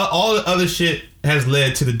 All the other shit has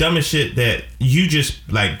led to the dumbest shit that you just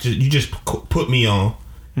put me on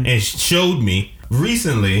and showed me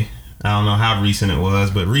recently. I don't know how recent it was,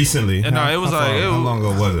 but recently. And no, it was how long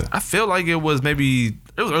ago was it? I feel like it was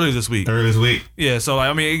earlier this week. Earlier this week. Yeah, so like,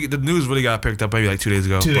 I mean, the news really got picked up maybe like 2 days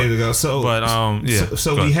ago.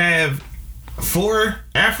 So we have 4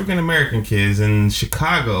 African American kids in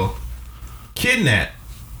Chicago kidnap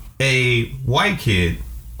a white kid,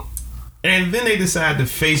 and then they decide to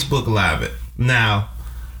Facebook Live it. Now,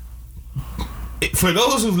 for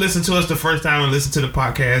those who've listened to us the first time and listened to the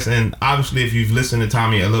podcast, and obviously if you've listened to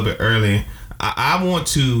Tommy a little bit earlier, I want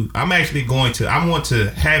to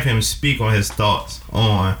have him speak on his thoughts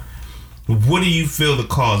on what do you feel the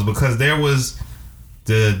cause, because there was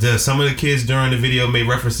some of the kids during the video made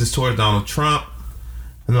references towards Donald Trump,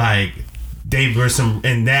 like they were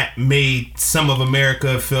and that made some of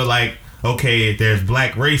America feel like, okay, there's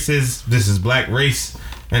black races, this is black race,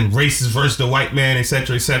 and races versus the white man,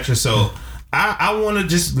 etc., etc. So I want to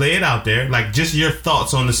just lay it out there, like just your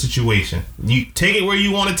thoughts on the situation. You take it where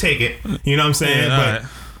you want to take it. You know what I'm saying? Yeah, but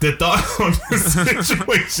the thoughts on the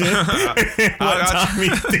situation and what Tommy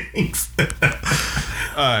thinks.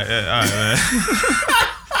 All right.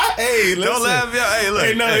 Hey, listen. Don't laugh, yo. Hey, look.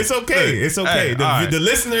 Hey, no, it's okay. It's okay. Hey, the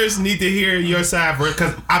listeners need to hear your side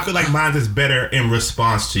because I feel like mine is better in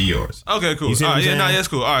response to yours. Okay, cool. You see what I'm saying? That's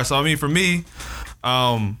cool. All right, so I mean, for me,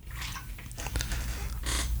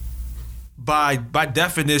 by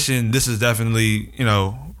definition, this is definitely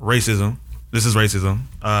racism. This is racism.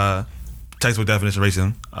 Textbook definition of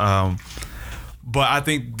racism. But I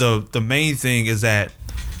think the main thing is that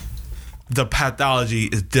the pathology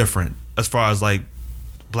is different as far as like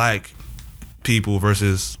black people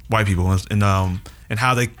versus white people and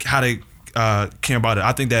how they came about it.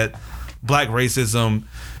 I think that black racism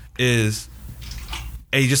is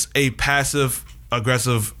just a passive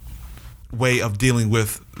aggressive way of dealing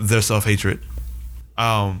with their self-hatred.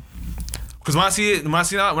 Because when I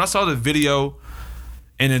saw the video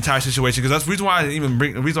and the entire situation, because that's the reason why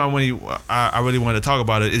I really wanted to talk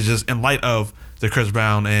about it is just in light of the Chris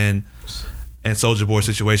Brown and Soulja Boy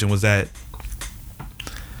situation, was that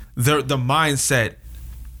the mindset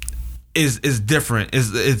is different.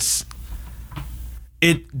 That's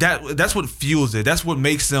what fuels it. That's what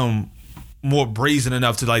makes them more brazen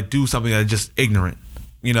enough to like do something that's just ignorant,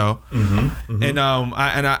 Mm-hmm. And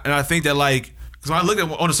I think that like, because when I looked at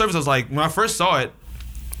on the surface, I was like, when I first saw it,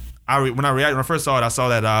 when I first saw it, I saw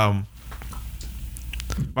that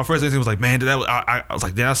my first instinct was like, man, I was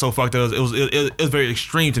like, damn, that's so fucked up. It was very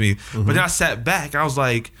extreme to me. Mm-hmm. But then I sat back, I was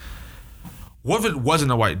like, what if it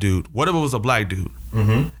wasn't a white dude? What if it was a black dude?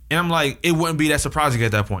 Mm-hmm. And I'm like, it wouldn't be that surprising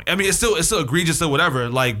at that point. I mean, it's still egregious or whatever.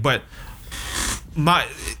 Like, but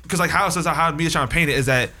because like how me trying to paint it is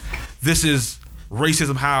that this is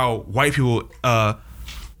racism, how white people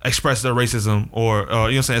express their racism or you know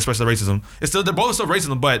what I'm saying, express their racism. It's still, they're both still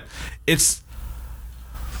racism, but it's,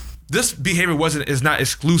 this behavior is not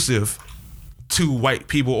exclusive to white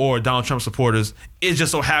people or Donald Trump supporters. It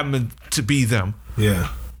just so happened to be them. Yeah.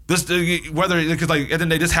 This, whether, because like at the end of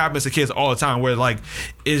the day, this happens to kids all the time, where like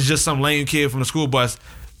it's just some lame kid from the school bus.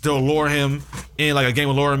 They'll lure him in like a game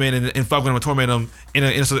of lure him in and fuck with him and torment him in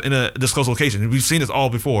a disclosed location. We've seen this all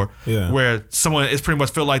before, where someone is pretty much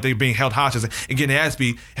feel like they're being held hostage and getting their ass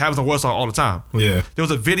beat. It happens in Warsaw all the time. Yeah, there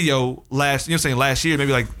was a video last year,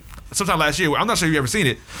 maybe like sometime last year. I'm not sure if you ever seen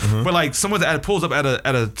it, but like someone that pulls up at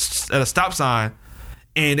a stop sign.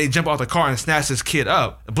 And they jump off the car and snatch this kid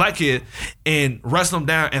up, a black kid, and wrestle him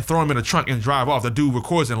down and throw him in the trunk and drive off. The dude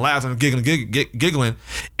records and laughs and giggling,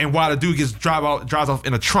 and while the dude drives off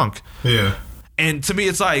in a trunk. Yeah. And to me,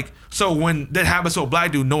 it's like, so when that happens to a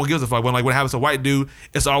black dude, no one gives a fuck. When it happens to a white dude,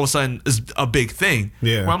 it's all of a sudden it's a big thing.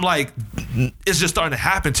 Yeah. Where I'm like, it's just starting to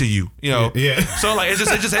happen to you, you know. Yeah. So like, it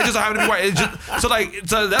just happened to be white.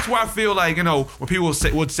 So that's why I feel like, you know, when people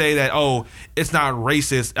would say that, oh, it's not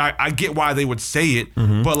racist. I get why they would say it,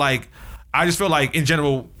 but like, I just feel like in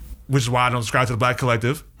general, which is why I don't subscribe to the black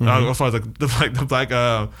collective, as far as the black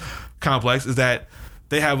complex, is that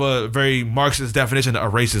they have a very Marxist definition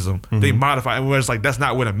of racism. They modify it, where it's like that's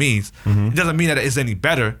not what it means. It doesn't mean that it's any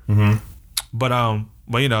better. But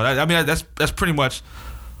you know, I mean that's pretty much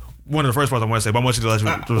one of the first parts I want to say. But I want you to let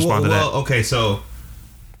you respond to that. Okay, so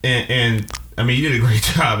and I mean you did a great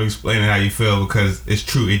job explaining how you feel, because it's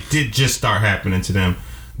true. It did just start happening to them,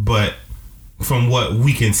 but from what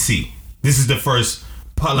we can see, this is the first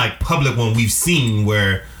public one we've seen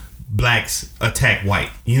where blacks attack white.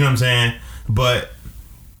 You know what I'm saying? But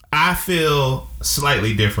I feel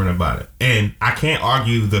slightly different about it. And I can't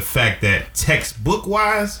argue the fact that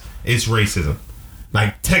textbook-wise, it's racism.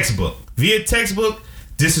 Like, textbook. Via textbook,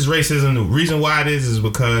 this is racism. The reason why it is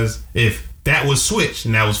because if that was switched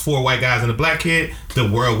and that was 4 white guys and a black kid,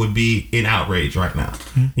 the world would be in outrage right now.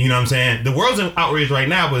 You know what I'm saying? The world's in outrage right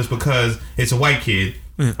now, but it's because it's a white kid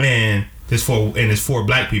and there's 4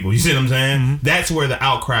 black people. You see what I'm saying? That's where the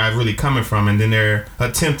outcry is really coming from. And then they're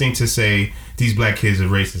attempting to say these black kids are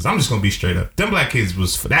racist. I'm just gonna be straight up. Them black kids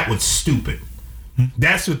was stupid.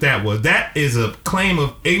 That's what that was. That is a claim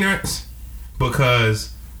of ignorance,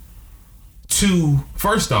 because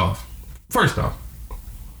first off,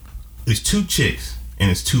 it's 2 chicks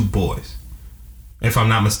and it's 2 boys, if I'm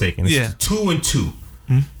not mistaken. It's 2 and 2.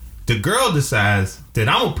 The girl decides that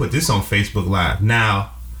I'm gonna put this on Facebook Live.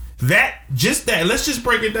 Now, let's just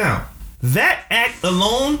break it down. That act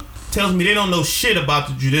alone tells me they don't know shit about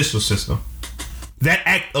the judicial system. That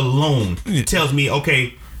act alone tells me,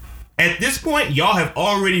 okay, at this point, y'all have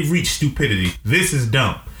already reached stupidity. This is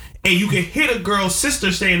dumb. And you can hit a girl's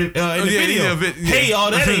sister saying in the video, hey,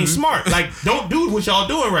 y'all, that ain't smart. Like, don't do what y'all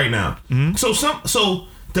doing right now. So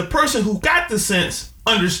the person who got the sense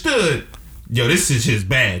understood, yo, this is just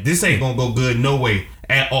bad. This ain't gonna go good no way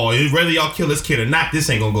at all. Whether y'all kill this kid or not, this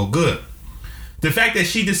ain't gonna go good. The fact that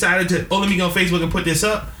she decided to, let me go on Facebook and put this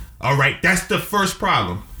up, all right, that's the first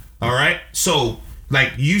problem. All right? So,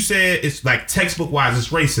 like you said, it's like textbook-wise, it's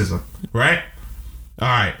racism, right? All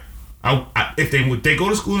right. If they go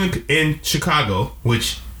to school in Chicago,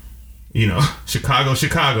 which, you know, Chicago,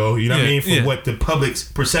 you know what I mean? For what the public's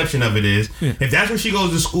perception of it is. If that's where she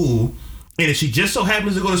goes to school, and if she just so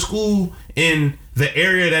happens to go to school in the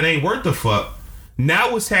area that ain't worth the fuck,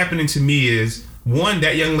 now what's happening to me is, one,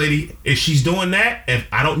 that young lady, if she's doing that,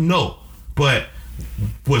 I don't know, but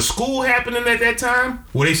was school happening at that time?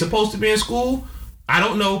 Were they supposed to be in school? I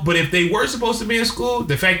don't know, but if they were supposed to be in school,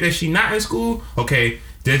 the fact that she's not in school, okay,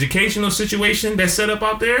 the educational situation that's set up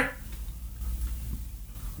out there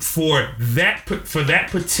for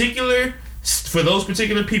those particular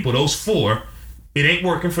people, those 4, it ain't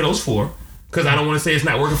working for those 4. Because I don't want to say it's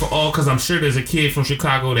not working for all, because I'm sure there's a kid from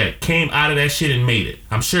Chicago that came out of that shit and made it.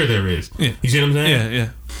 I'm sure there is. Yeah. You see what I'm saying? Yeah.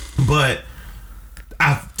 But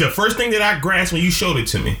the first thing that I grasped when you showed it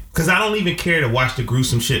to me, because I don't even care to watch the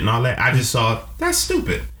gruesome shit and all that, I just saw, that's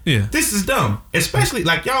stupid. Yeah. This is dumb. Especially,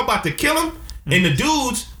 like, y'all about to kill him, and the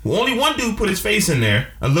dudes, only one dude put his face in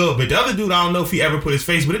there a little bit. The other dude, I don't know if he ever put his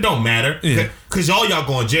face, but it don't matter. Because y'all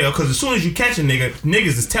going to jail. Because as soon as you catch a nigga,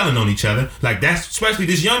 niggas is telling on each other. Like, that's, especially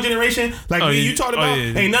this young generation, like you talked about,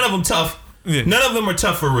 ain't none of them tough. Yeah. None of them are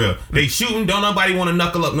tough for real. They shooting, don't nobody want to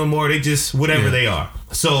knuckle up no more. They just whatever they are.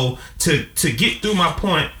 So to get through my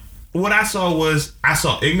point, what I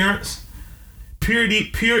saw ignorance, pure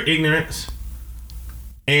ignorance,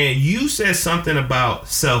 and you said something about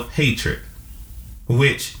self-hatred,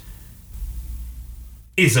 which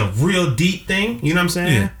is a real deep thing. You know what I'm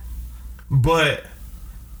saying? Yeah. But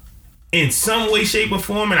in some way, shape, or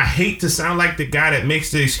form, and I hate to sound like the guy that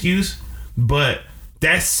makes the excuse, but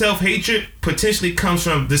that self-hatred potentially comes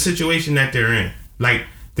from the situation that they're in. Like,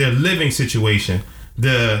 their living situation.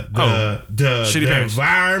 The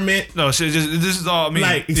environment. No, shit, this is all. I mean,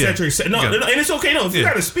 like, et cetera, et cetera. No, and it's okay. No, if you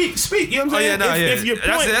gotta speak. You know what I'm saying? If your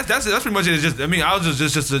point, that's pretty much it. It's just, I mean, I was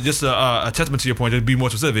just a testament to your point. To be more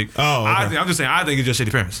specific. Oh, okay. I'm just saying. I think it's just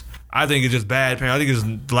shitty parents. I think it's just bad parents. I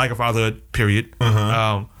think it's lack of fatherhood. Period.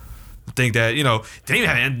 I think that, you know, they didn't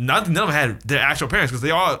have none of them had their actual parents because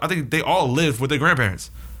I think they all lived with their grandparents.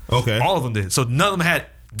 Okay. All of them did. So none of them had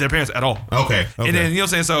their parents at all. Okay. And then, you know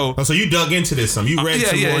what I'm saying? So you dug into this some. You read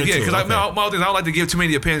some more into it. Because my thing, I don't like to give too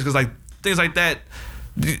many opinions because, like, things like that,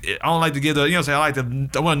 I don't like to give the, you know what I'm saying?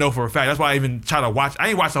 I want to know for a fact. That's why I even try to watch. I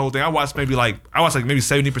ain't watched the whole thing. I watched maybe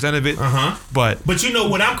 70% of it. But you know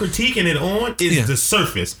what I'm critiquing it on is the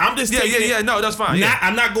surface. I'm just no, that's fine.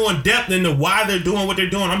 I'm not going depth into why they're doing what they're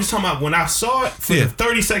doing. I'm just talking about when I saw it for the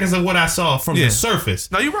 30 seconds of what I saw from the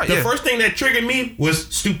surface. No, you're right. The first thing that triggered me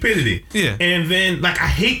was stupidity. Yeah. And then, like, I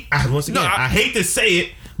hate to say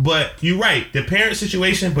it, but you're right. The parent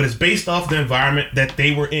situation, but it's based off the environment that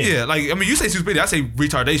they were in. Yeah, like, I mean, you say stupidity, I say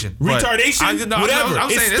retardation. Whatever. I'm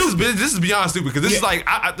saying this is beyond stupid because this is like,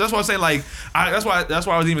 that's why I'm saying, like, that's why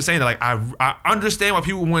I was even saying that, like, I understand why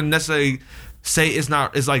people wouldn't necessarily say it's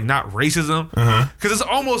not racism because it's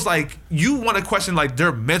almost like you want to question, like,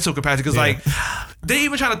 their mental capacity because like they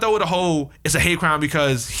even trying to throw it a whole it's a hate crime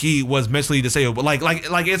because he was mentally disabled, but like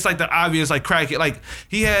it's like the obvious, like, crack, like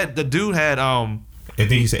the dude had I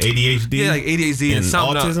think he said ADHD. Yeah, like ADHD and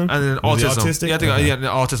something autism. And then autism. Autistic? Yeah, I think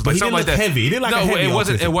autism. But like he something like that. Heavy. He didn't like heavy. It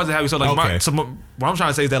wasn't heavy. So like okay. what I'm trying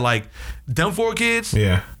to say is that, like, them 4 kids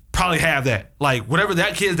probably have that. Like, whatever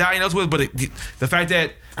that kid's diagnosed with, but the fact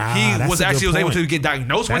that he was able to get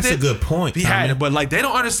diagnosed with it. That's a good point. He had it, but like they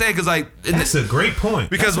don't understand because like that's a great point.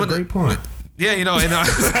 Because that's a great point. Yeah, you know, and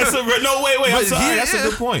wait. I'm sorry. That's a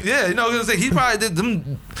good point. Yeah, you know, I was gonna say he probably did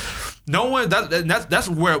them. No one. That's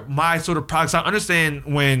where my sort of products. I understand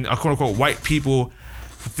when quote unquote white people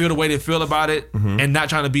feel the way they feel about it, and not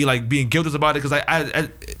trying to be like being guilty about it. Because I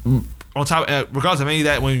on top, regardless of any of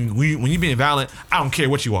that, when you being violent, I don't care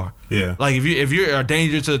what you are. Yeah. Like if you're a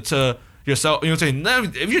danger to yourself, you know what I'm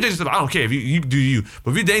saying? If you're dangerous to, I don't care if you do you.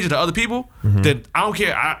 But if you're dangerous to other people, then I don't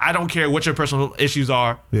care. I don't care what your personal issues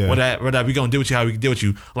are. Yeah. Whatever we gonna deal with you how we can deal with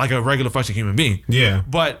you like a regular functioning human being. Yeah.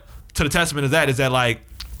 But to the testament of that is that, like,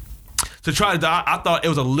 to try to, I thought it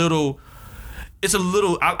was a little. It's a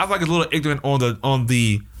little. I feel like it's a little ignorant on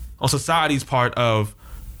society's part of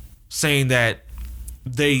saying that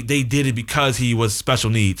they did it because he was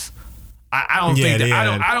special needs. I don't think that. I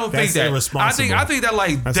don't think that. I think that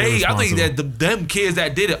like I think that them kids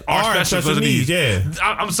that did it are special needs. Yeah.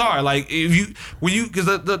 I'm sorry. Like because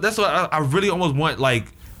that's what I really almost want, like,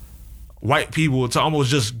 white people to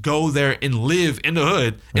almost just go there and live in the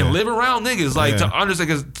hood and live around niggas, like, to understand,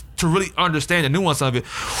 because to really understand the nuance of it,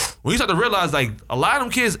 when you start to realize, like, a lot of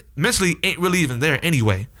them kids mentally ain't really even there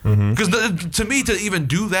anyway. Because to me, to even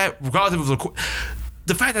do that, regardless if it was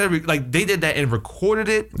the fact that they did that and recorded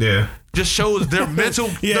it, just shows their mental,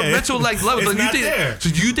 their mental like level. It's not there. So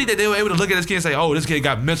you think that they were able to look at this kid and say, "Oh, this kid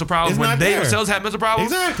got mental problems," when they themselves had mental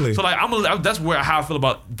problems? Exactly. So like, that's how I feel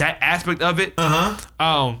about that aspect of it.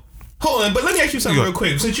 Hold on, but let me ask you something real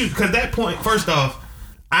quick. Because that point, first off,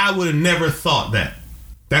 I would have never thought that.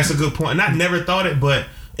 That's a good point. And I never thought it, but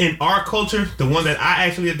in our culture, the one that I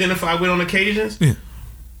actually identify with on occasions,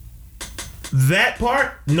 that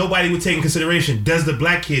part, nobody would take in consideration. Does the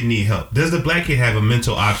black kid need help? Does the black kid have a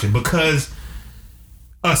mental option? Because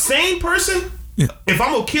a sane person, if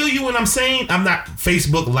I'm going to kill you when I'm sane, I'm not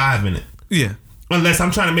Facebook Live in it. Yeah. Unless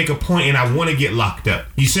I'm trying to make a point and I want to get locked up.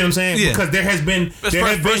 You see what I'm saying? Yeah. Because there has been...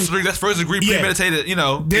 That's first degree premeditated, you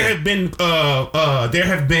know. There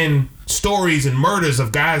have been stories and murders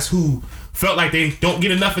of guys who felt like they don't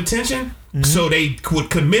get enough attention, so they would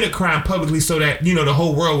commit a crime publicly so that, you know, the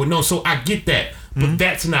whole world would know. So I get that. But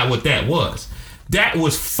that's not what that was. That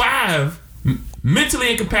was 5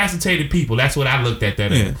 mentally incapacitated people. That's what I looked at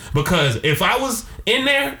that as. Because if I was in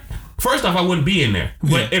there... First off, I wouldn't be in there.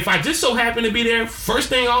 But if I just so happen to be there, first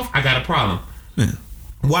thing off, I got a problem.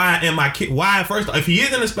 Why am I... first off, if he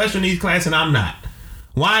is in a special needs class and I'm not,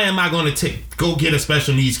 why am I going to go get a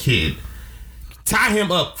special needs kid? Tie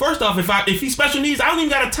him up. First off, if he's special needs, I don't even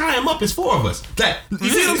got to tie him up. It's 4 of us. You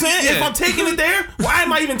see what I'm saying? If I'm taking it there, why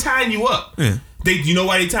am I even tying you up? You know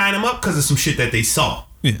why they tying him up? Because of some shit that they saw.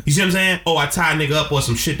 You see what I'm saying? Oh, I tie a nigga up or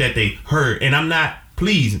some shit that they heard. And I'm not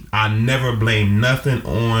please, I never blame nothing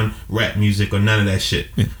on rap music or none of that shit.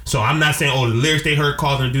 Yeah. So I'm not saying, the lyrics they heard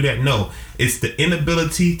caused them to do that. No, it's the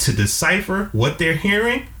inability to decipher what they're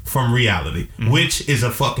hearing from reality, which is a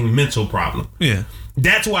fucking mental problem. Yeah.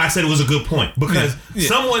 That's why I said it was a good point, because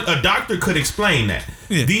a doctor could explain that.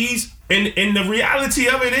 Yeah. And the reality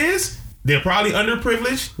of it is, they're probably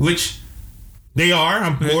underprivileged, which they are.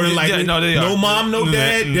 I'm more than likely. Yeah, no, they no are. mom, no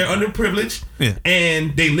dad. They're underprivileged. Yeah.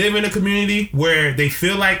 And they live in a community where they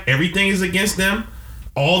feel like everything is against them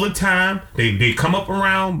all the time. They come up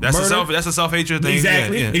around That's murder. a self-hatred thing.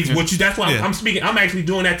 Exactly. Yeah, It's what you. That's why I'm speaking. I'm actually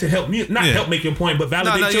doing that to help me, not help make your point, but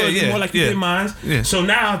validate yours. More like you did mine. Yeah. So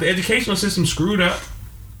now the educational system screwed up.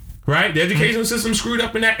 Right? The educational system screwed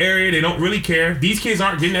up in that area. They don't really care. These kids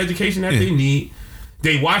aren't getting the education that they need.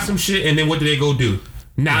 They watch some shit, and then what do they go do?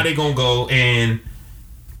 Now they gonna go and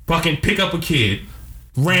fucking pick up a kid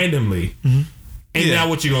randomly. And now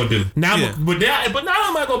what you gonna do? Now, but now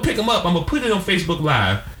I'm not gonna pick them up. I'm gonna put it on Facebook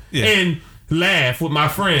Live and laugh with my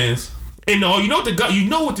friends. And you know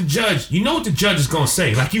what the judge is gonna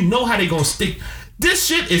say. Like, you know how they gonna stick. This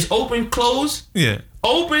shit is open, close. Yeah.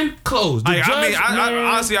 Open, close. The judge,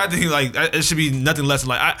 honestly, I think like it should be nothing less than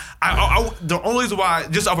like the only reason why,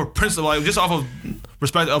 just off of principle, like just off of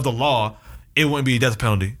respect of the law, it wouldn't be a death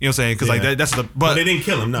penalty. You know what I'm saying? Because like that's the but they didn't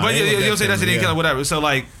kill him. No, but you know what I'm saying? That's they didn't kill him. Whatever. So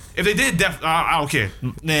like if they did death, I don't care.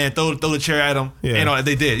 Man, throw the chair at him. Yeah. You know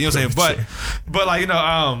they did. You know what I'm saying? But like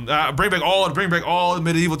bring back all the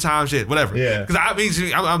medieval time shit. Whatever. Yeah. Because I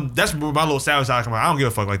mean, that's my little savage side. I don't give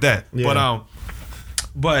a fuck like that. Yeah.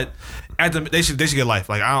 But they should get life.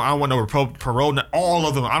 Like I don't want no parole. All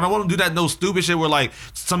of them. I don't want them to do that no stupid shit where like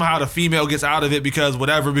somehow the female gets out of it because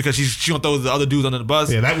she gonna throw the other dudes under the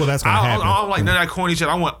bus. Yeah, that's gonna happen. I don't like none of that corny shit.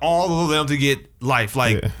 I want all of them to get life.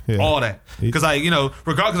 Like all that. Because like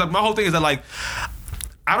regardless. Like my whole thing is that like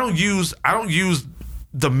I don't use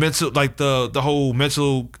the mental like the whole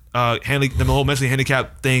mental the whole mentally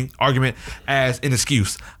handicapped thing argument as an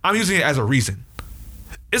excuse. I'm using it as a reason.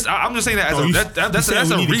 I'm just saying that as that's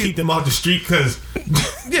a reason. Keep them off the street because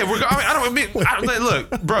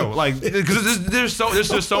look, bro, like because there's so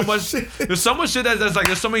much shit there's so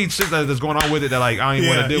many shit that's going on with it that like I don't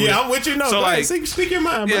even want to deal with. Yeah, I'm with you. No, so like speak your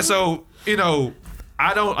mind. Bro. Yeah, so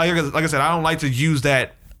I don't like I said I don't like to use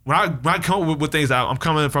that when I come up with things. I'm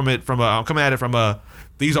coming at it from a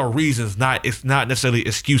these are reasons, it's not necessarily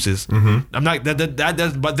excuses. Mm-hmm. I'm not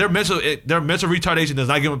but their mental retardation does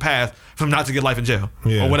not give them a pass from not to get life in jail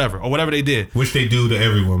or whatever they did, which they do to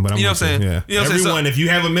everyone. But you know what I'm saying? Yeah. You know what everyone, if you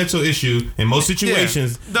have a mental issue, in most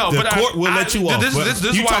situations, the court will let you off. This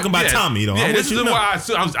you talking about Tommy though? Yeah, this is why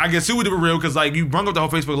I get sued with it real because like you brought up the whole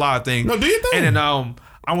Facebook Live thing. No, do you think? And then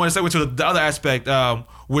I want to segue to the other aspect,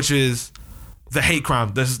 which is the hate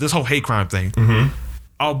crime. This whole hate crime thing. Mm-hmm.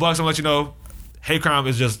 Bucks, I'm gonna let you know. Hate crime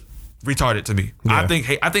is just retarded to me. Yeah.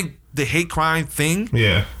 I think the hate crime thing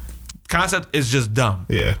concept is just dumb.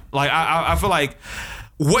 Yeah. Like I feel like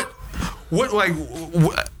what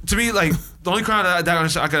to me like the only crime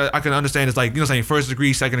that I can understand is like saying first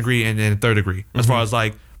degree, second degree, and then third degree as far as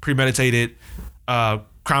like premeditated, crime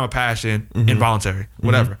of passion, involuntary,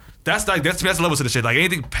 whatever. That's like that's the level to the shit. Like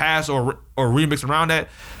anything past or remix around that,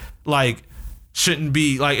 like shouldn't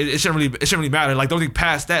be like it shouldn't really matter. Like the only thing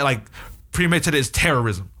past that like. Premeditated is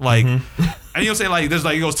terrorism. Like, and you know what I'm saying? Like, there's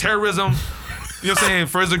like, it goes terrorism, you know what I'm saying?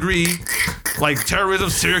 First degree, like terrorism,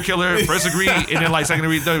 serial killer, first degree, and then like second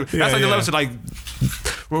degree. That's like the level to like,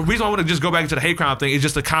 well, the reason I want to just go back into the hate crime thing is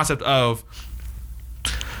just the concept of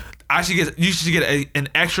you should get an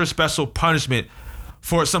extra special punishment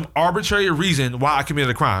for some arbitrary reason why I committed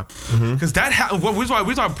a crime. Because that we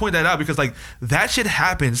want to point that out because like that shit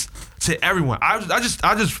happens to everyone. I just you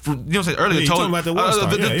know what I'm saying earlier told about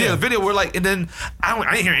the video where like and then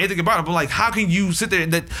I didn't hear anything about it, but like how can you sit there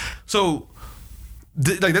and that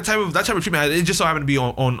like that type of treatment it just so happened to be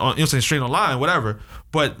on you know what I'm saying straight online whatever,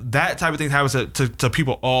 but that type of thing happens to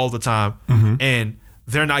people all the time and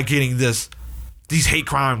they're not getting these hate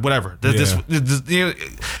crime whatever this you know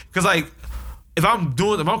because like if I'm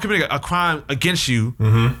committing a crime against you,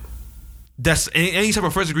 that's any type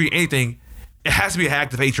of first degree anything, it has to be an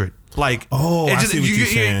act of hatred. Like, I see what you're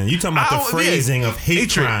saying. You talking about the phrasing of hate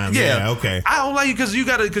crime? Yeah, okay. I don't like you because you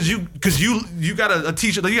got a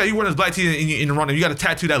t-shirt. Like, you wear this black tee in the running. You got a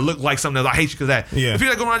tattoo that look like something else. I hate you because that. Yeah. If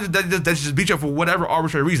you're going around that just beat you up for whatever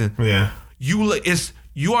arbitrary reason. Yeah. You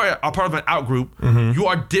are a part of an out group. You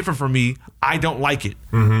are different from me. I don't like it,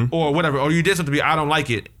 or whatever. Or you did something to me. I don't like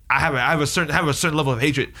it. I have a certain level of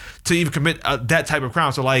hatred to even commit that type of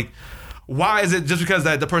crime. So like, why is it just because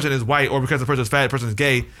that the person is white or because the person is fat, the person is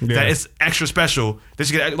gay, that it's extra special? They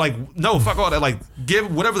should get like no, fuck all that. Like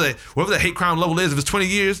give whatever the hate crime level is. If it's 20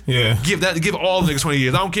 years, give all the niggas 20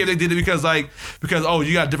 years. I don't care if they did it because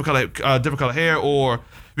you got different color hair or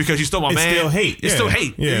because you stole my man. It's still hate. It's still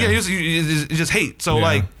hate. It's just hate. So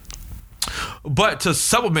like, but to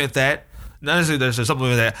supplement that, not necessarily to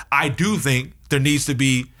supplement that, I do think there needs to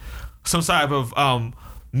be some type of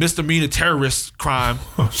misdemeanor terrorist crime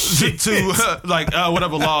to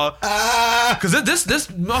whatever law, because this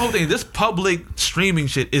my whole thing, this public streaming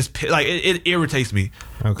shit is like it irritates me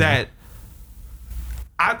that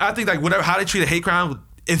I think like whatever how they treat a hate crime,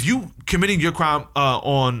 if you committing your crime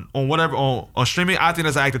on whatever on streaming, I think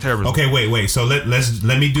that's an act of terrorism. Okay, wait. So let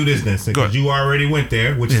me do this then, because you already went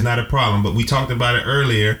there, which is not a problem. But we talked about it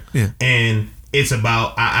earlier, and it's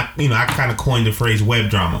about I kind of coined the phrase web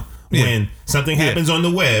drama. When something happens on the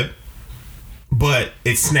web, but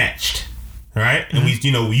it's snatched, all right? And we,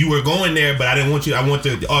 you were going there, but I want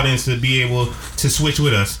the audience to be able to switch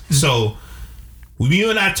with us. So, you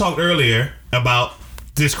and I talked earlier about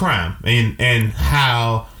this crime and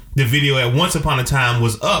how the video at once upon a time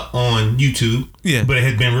was up on YouTube, but it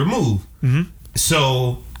had been removed.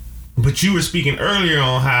 So, but you were speaking earlier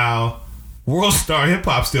on how World Star Hip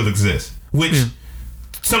Hop still exists, which.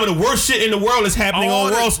 Some of the worst shit in the world is happening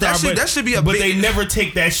on World Star, that should be but they never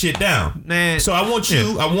take that shit down. Man. So I want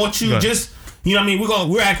you just, you know what I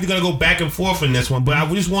mean? We're actually gonna go back and forth in this one, but I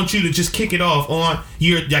just want you to just kick it off on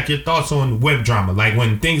your thoughts on web drama, like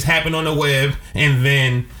when things happen on the web, and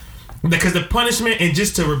then because the punishment, and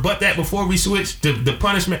just to rebut that before we switch, the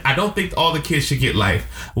punishment, I don't think all the kids should get life.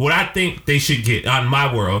 What I think they should get on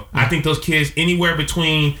my world, I think those kids anywhere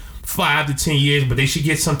between 5 to 10 years, but they should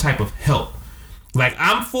get some type of help. Like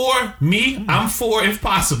I'm for, if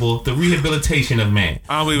possible, the rehabilitation of man.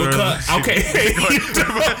 I don't believe I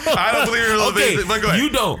don't believe rehabilitation. But go ahead. You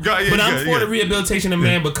don't. But I'm for the rehabilitation of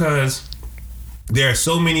man because there are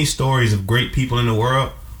so many stories of great people in the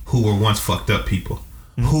world who were once fucked up people,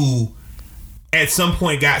 who at some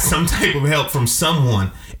point got some type of help from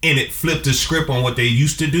someone, and it flipped the script on what they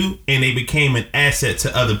used to do, and they became an asset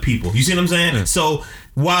to other people. You see what I'm saying? Yeah. So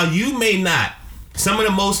while you may not, some of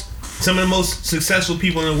the most successful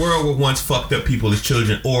people in the world were once fucked up people as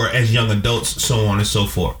children or as young adults, so on and so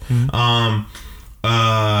forth.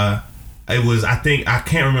 It was, I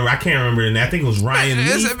can't remember the name. I think it was Ryan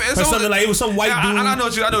Lee or something like. It was some white dude. I know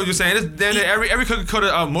what you're saying. Every cookie-cutter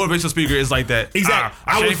motivational speaker is like that. Exactly.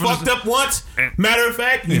 I was fucked up once. Matter of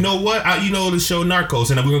fact, you know what? You know the show Narcos,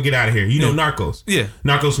 and we're gonna get out of here. You know Narcos. Yeah.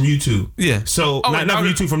 Narcos from YouTube. Yeah. So not from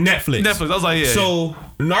YouTube, from Netflix. I was like, So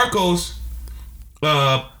Narcos.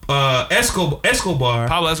 Escobar,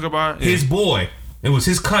 Pablo Escobar, his boy. It was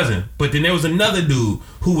his cousin, but then there was another dude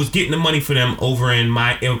who was getting the money for them over in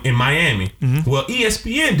Miami. Well,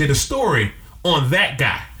 ESPN did a story on that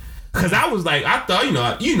guy because I was like, I thought,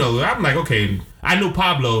 I'm like, okay, I knew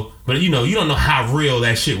Pablo, but you don't know how real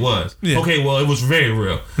that shit was. Yeah. Okay, well, it was very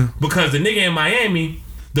real because the nigga in Miami,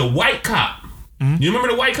 the white cop, you remember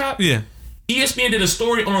the white cop? Yeah. ESPN did a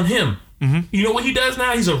story on him. You know what he does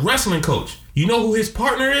now? He's a wrestling coach. You know who his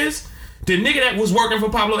partner is? The nigga that was working for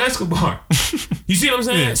Pablo Escobar. You see what I'm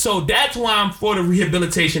saying? Yeah. So that's why I'm for the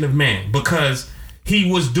rehabilitation of man, because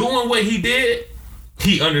he was doing what he did.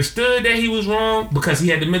 He understood that he was wrong because he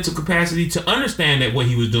had the mental capacity to understand that what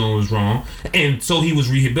he was doing was wrong, and so he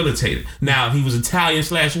was rehabilitated. Now, he was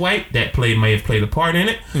Italian/white. That may have played a part in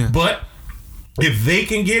it, but if they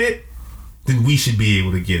can get it, then we should be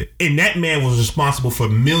able to get it. And that man was responsible for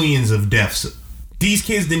millions of deaths. These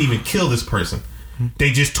kids didn't even kill this person.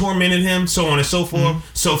 They just tormented him, so on and so forth.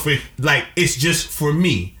 So for it's just for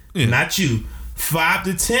me, not you. 5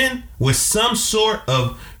 to 10 with some sort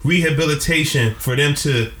of rehabilitation for them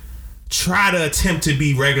to try to attempt to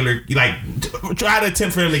be regular, try to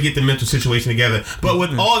attempt for them to get the mental situation together. But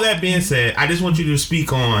with all that being said, I just want you to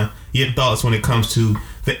speak on your thoughts when it comes to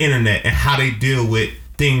the internet and how they deal with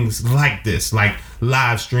things like this, like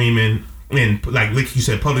live streaming. And like you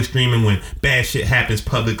said, public streaming when bad shit happens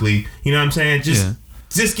publicly. You know what I'm saying? Just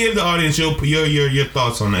give the audience your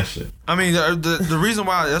thoughts on that shit. I mean, the reason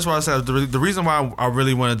why, that's why I said the reason why I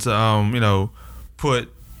really wanted to put,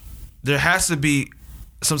 there has to be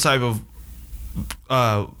some type of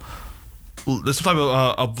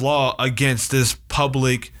law against this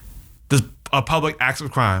public acts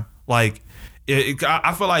of crime. Like,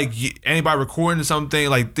 I feel like anybody recording something,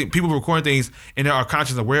 like people recording things and they are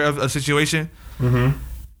conscious aware of a situation,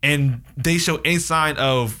 and they show any sign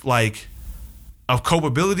of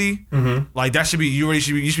culpability, like that should be, you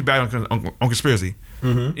should be back on conspiracy.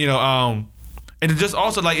 And it's just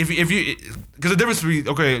also like if you because there's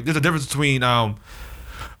a difference between a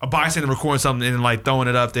bystander recording something and like throwing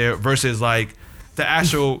it up there versus like the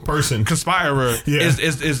actual person conspirer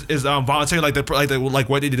is voluntary like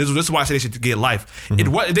what they did. This is why I say they should get life.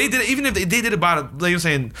 What they did, even if they did it by like you're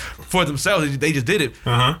saying for themselves, they just did it.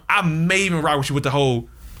 I may even rock with you with the whole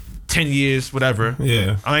 10 years, whatever.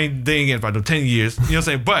 Yeah, I ain't thinking about them 10 years. You know what I'm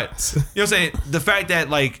saying? But you know what I'm saying, the fact that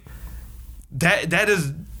like that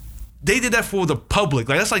is. They did that for the public.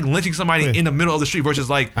 Like that's like lynching somebody in the middle of the street versus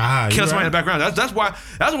like killing somebody in the background. That's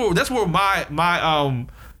where my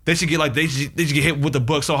they should get like they should get hit with the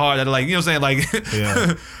book so hard that like you know what I'm saying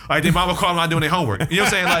like like their mama call them not doing their homework. You know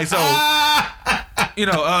what I'm saying like so you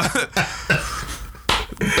know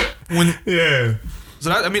when so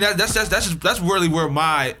that, I mean that's really where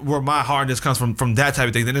my hardness comes from that type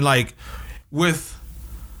of thing. And then like with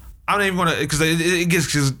I'm not even gonna because it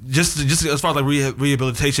gets just as far as like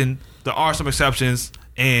rehabilitation. There are some exceptions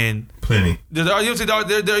and plenty. There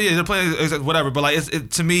plenty whatever. But like it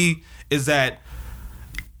to me is that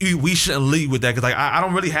we shouldn't lead with that because like I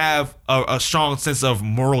don't really have a strong sense of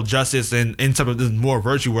moral justice and some of this moral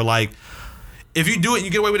virtue where like if you do it and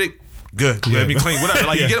you get away with it, good. Yeah. Be clean, whatever.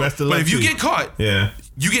 Like you get, but if you get caught,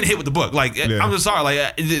 you get hit with the book. Like I'm just sorry.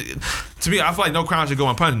 Like to me, I feel like no crime should go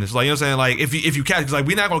unpunished. Like you know what I'm saying. Like if you catch, because like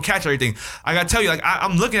we're not gonna catch everything. I gotta tell you, like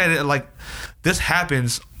I'm looking at it and like this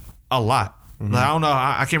happens a lot. Like, I don't know.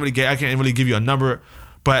 I can't really give you a number.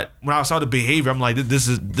 But when I saw the behavior, I'm like,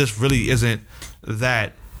 this really isn't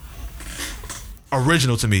that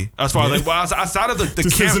original to me. As far as like outside of the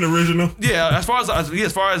this isn't original. Yeah, as far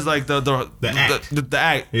as like the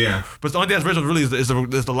act. Yeah. But the only thing that's original really is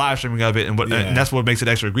the live streaming of it, and that's what makes it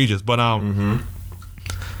extra egregious. But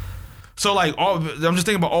so like I'm just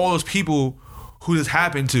thinking about all those people who this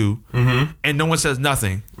happened to, and no one says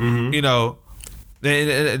nothing. You know,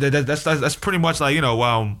 that's pretty much like you know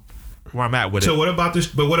where I'm at with it. So what about this?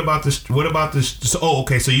 But what about this? So,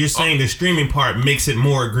 okay. So you're saying the streaming part makes it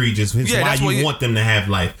more egregious. It's why you want them to have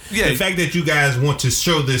life. Yeah. The fact that you guys want to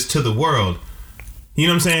show this to the world. You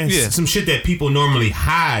know what I'm saying? Yeah. Some shit that people normally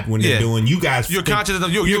hide when they're doing. You guys, you're conscious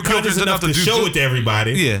enough. You're conscious enough to show it to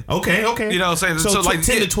everybody. Yeah. Okay. You know what I'm saying? So like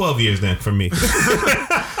 10 to 12 years then for me.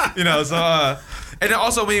 You know. So. And then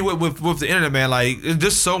also, I mean, with the internet, man, like, there's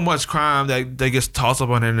just so much crime that gets tossed up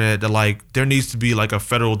on the internet that, like, there needs to be, like, a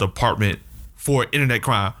federal department for internet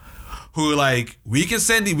crime who, like, we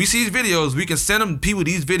see these videos, we can send them people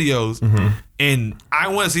these videos, and I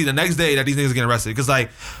want to see the next day that these niggas get arrested. Because,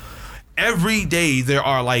 like, every day there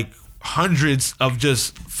are, like, hundreds of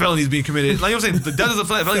just felonies being committed. Like, you know what I'm saying? The dozens of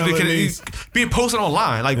felonies being posted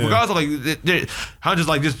online. Like, regardless of, like, hundreds,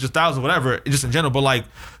 like, just thousands, whatever, just in general. But, like,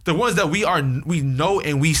 the ones that we know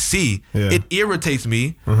and we see, it irritates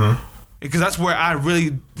me. Because that's where I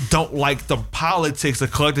really don't like the politics, the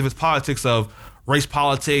collectivist politics of race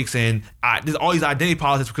politics and there's all these identity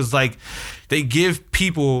politics because, like, they give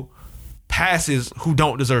people passes who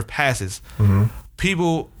don't deserve passes.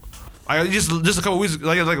 People... just a couple weeks,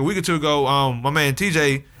 like a week or two ago, my man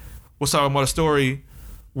TJ was talking about a story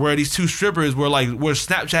where these two strippers were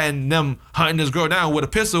Snapchatting them hunting this girl down with a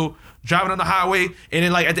pistol, driving on the highway, and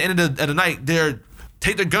then like at the end of the night,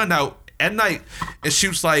 take their gun out at night and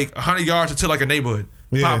shoots like 100 yards into like a neighborhood.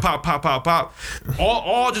 Pop, pop, pop, pop, pop.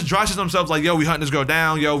 All just dry shit themselves like, yo, we hunting this girl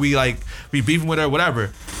down, yo, we beefing with her,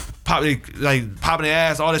 whatever. Popping their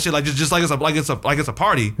ass, all that shit, like just like it's a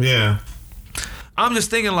party. Yeah. I'm just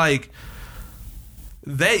thinking like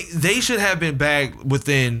they should have been bagged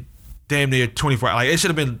within damn near 24 hours. Like it should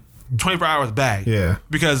have been 24 hours bagged. Yeah.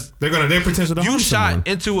 Because they're potentially you shot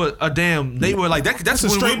into a damn neighborhood like that. That's a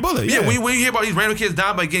straight bullet. Yeah. When you hear about these random kids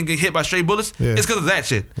dying by getting hit by straight bullets, it's because of that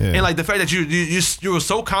shit. Yeah. And like the fact that you were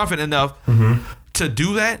so confident enough to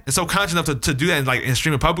do that and so conscious enough to do that and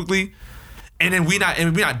stream it publicly, and then we're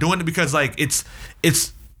not doing it because like it's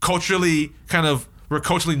culturally kind of. We're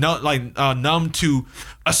culturally numb to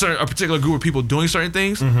a particular group of people doing certain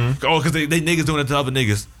things. Oh, because they niggas doing it to other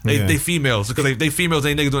niggas. They females because they females.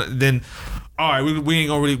 They niggas doing it. Then all right, we ain't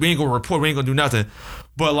gonna report. We ain't gonna do nothing.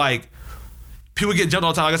 But like people get jumped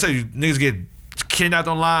all the time. Like I said, niggas get kidnapped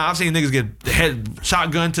online. I've seen niggas get head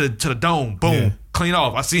shotgun to the dome. Boom, clean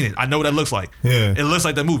off. I've seen it. I know what that looks like. Yeah, it looks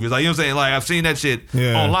like the movies. Like you know what I'm saying. Like I've seen that shit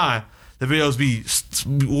online. The videos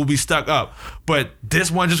will be stuck up, but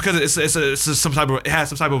this one just because it has some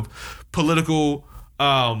type of political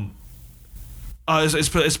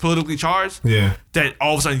it's politically charged. Yeah, that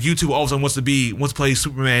all of a sudden YouTube wants to play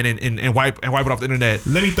Superman and wipe it off the internet.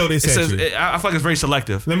 Let me throw this at you. I feel like it's very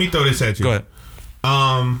selective. Let me throw this at you. Go ahead.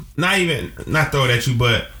 Not throw it at you,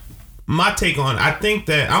 but my take on. I think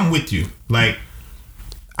that I'm with you. Like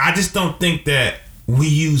I just don't think that we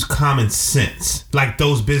use common sense. Like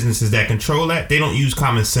those businesses that control that, they don't use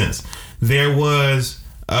common sense. There was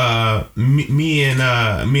me and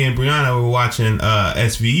Brianna were watching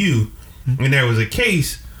SVU, and there was a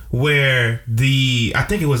case where I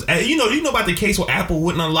think it was you know about the case where Apple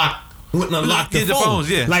wouldn't unlock the phones.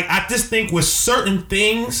 Yeah. Like I just think with certain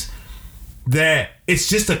things that it's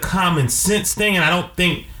just a common sense thing, and I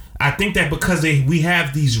think that because we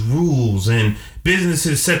have these rules and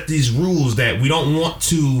businesses set these rules that we don't want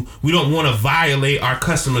to violate our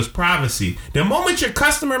customers' privacy. The moment your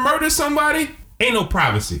customer murders somebody, ain't no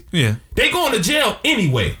privacy. Yeah. They going to jail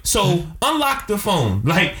anyway. So unlock the phone.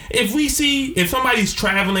 Like if somebody's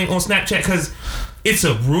traveling on Snapchat, because it's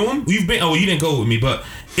a room. You didn't go with me, but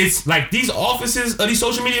it's like these offices of these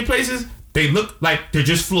social media places, they look like they're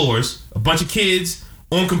just floors, a bunch of kids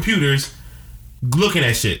on computers looking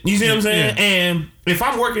at shit. You see what I'm saying? Yeah. And if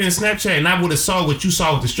I'm working in Snapchat and I would have saw what you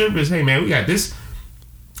saw with the strippers, hey man, we got this.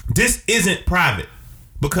 This isn't private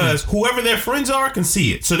because whoever their friends are can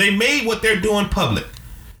see it. So they made what they're doing public.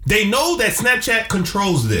 They know that Snapchat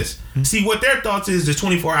controls this. See, what their thoughts is there's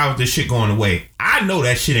 24 hours this shit going away. I know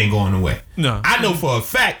that shit ain't going away. No. I know for a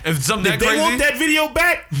fact. If they want that video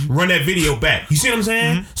back, run that video back. You see what I'm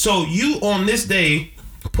saying? Mm-hmm. So you on this day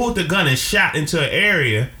pulled the gun and shot into an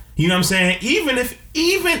area. You know what I'm saying? Even if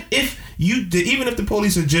the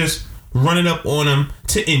police are just running up on them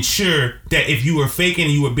to ensure that if you were faking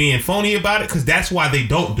and you were being phony about it, because that's why they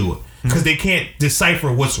don't do it, because they can't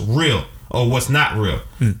decipher what's real or what's not real.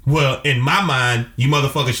 Well, in my mind, you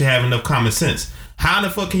motherfuckers should have enough common sense. How in the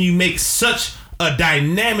fuck can you make such a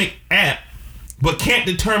dynamic app but can't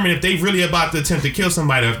determine if they really about to attempt to kill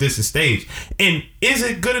somebody or if this is staged? And is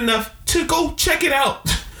it good enough to go check it out?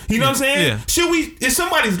 You know what I'm saying? Yeah. If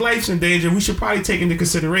somebody's life's in danger, we should probably take into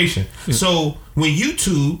consideration. Yeah. So when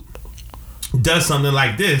YouTube does something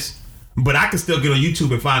like this, but I can still get on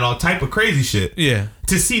YouTube and find all type of crazy shit. Yeah.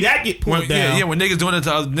 To see that get pulled down. Yeah, when niggas doing it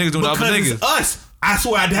to other niggas doing it to other niggas. It's us. I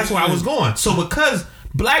swear that's where I was going. So because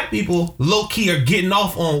black people low key are getting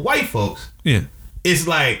off on white folks, it's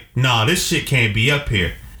like, nah, this shit can't be up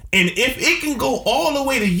here. And if it can go all the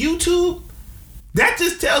way to YouTube, that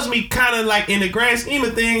just tells me kind of like in the grand scheme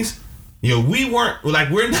of things,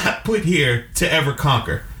 we're not put here to ever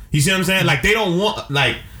conquer. You see what I'm saying? Like they don't want,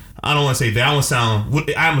 like, I don't want to say that. I'm going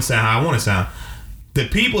to sound how I want to sound. The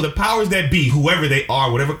people, the powers that be, whoever they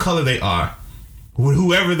are, whatever color they are,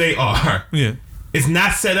 whoever they are, it's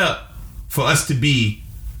not set up for us to be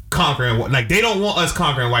conquering. Like they don't want us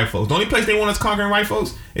conquering white folks. The only place they want us conquering white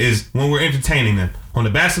folks is when we're entertaining them on the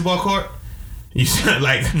basketball court. You said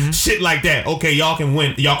like shit like that. Okay, y'all can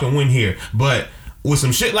win here. But with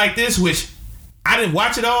some shit like this, which I didn't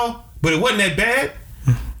watch it all, but it wasn't that bad.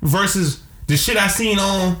 Versus the shit I seen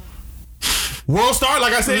on World Star,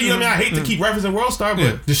 like I said, you know what I mean? I hate to keep referencing World Star,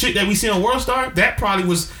 but the shit that we see on World Star, that probably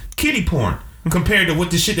was kiddie porn compared to what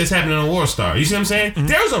the shit that's happening on World Star. You see what I'm saying?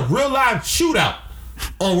 There was a real live shootout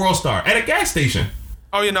on World Star at a gas station.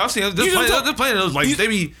 Oh, I've seen it. They're playing those like they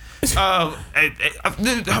be. How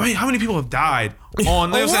many people have died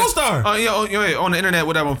on World Star? On the internet,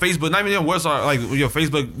 whatever, on Facebook, not even on World Star, like your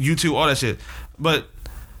Facebook, YouTube, all that shit. But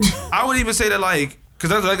I would even say that like, because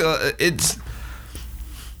that's like it's.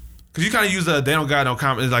 Because you kind of use they don't got no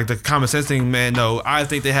common, like the common sense thing, man. No, I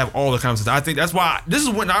think they have all the common sense. I think that's why this is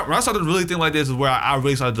when I started to really think like this is where I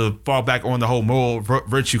really started to fall back on the whole moral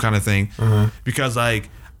virtue kind of thing. Because like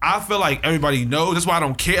I feel like everybody knows. That's why I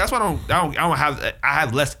don't care. That's why I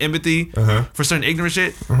have less empathy for certain ignorant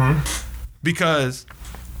shit. Because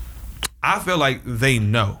I feel like they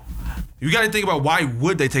know. You got to think about why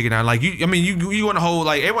would they take it down? Like you want to hold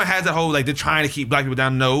like everyone has that whole like they're trying to keep black people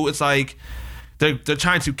down. No, it's like. They're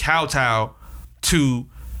trying to kowtow to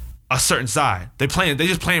a certain side. They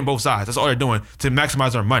just playing both sides. That's all they're doing to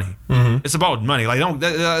maximize their money. It's about money. Like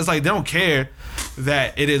it's like they don't care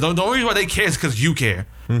that it is. The only reason why they care is because you care.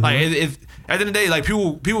 Like if at the end of the day, like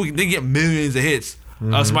people they get millions of hits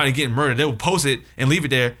of somebody getting murdered. They will post it and leave it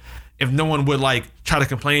there. If no one would like try to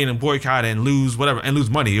complain and boycott and lose whatever and lose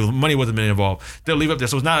money, if money wasn't been involved, they'll leave it up there.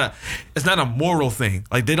 So it's not a moral thing.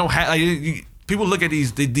 Like they don't have like. People look at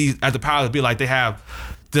these at the power to be like they have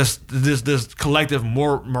this collective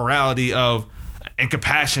morality of and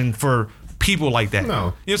compassion for people like that. No, you know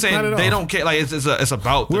what I'm saying? They don't care. Like it's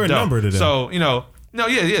about we're the a number today. So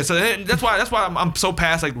yeah. So that's why I'm so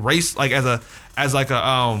past like race like as a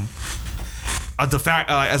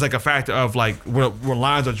factor of like where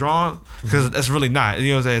lines are drawn because that's really not.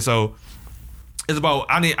 You know what I'm saying? So it's about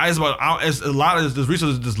it's a lot of this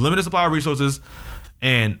resources, this limited supply of resources.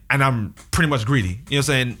 and I'm pretty much greedy. You know what I'm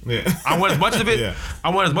saying? Yeah. I want as much of it. Yeah. I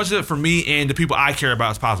want as much of it for me and the people I care about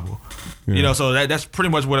as possible. Yeah. You know, so that's pretty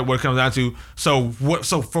much what it comes down to. So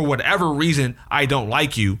for whatever reason I don't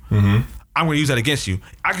like you, I'm going to use that against you.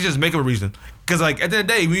 I can just make up a reason. Because like at the end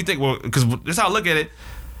of the day, when you think, well, because that's how I look at it.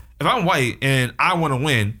 If I'm white and I want to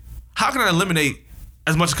win, how can I eliminate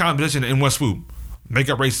as much competition in one swoop? Make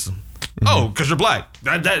up racism. Oh, because you're black.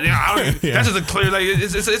 That's just a clear, like,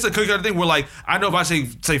 it's a clear thing where, like, I know if I say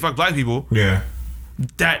fuck black people,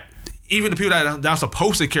 that even the people that I'm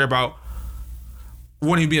supposed to care about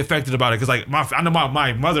won't even be affected about it. Because, like, I know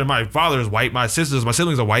my mother and my father is white, my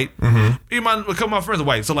siblings are white, even a couple of my friends are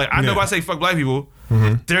white. So, like, I know if I say fuck black people,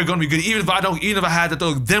 they're going to be good. Even if I had to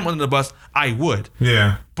throw them under the bus, I would.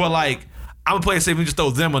 Yeah. But, like, I'm going to play it safe and just throw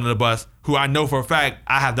them under the bus, who I know for a fact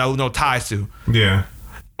I have no ties to. Yeah.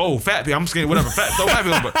 Oh, fat people, I'm scared, whatever. Throw fat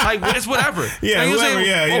people, but like it's whatever. Yeah, like,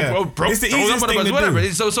 whatever. Broke, it's the easiest thing to whatever.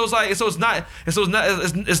 Do. So it's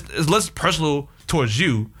less personal towards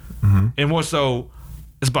you, and more so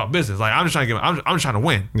it's about business. Like I'm just trying to I'm just trying to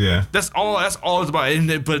win. Yeah, that's all it's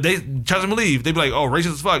about. But they trust and believe. They be like, oh,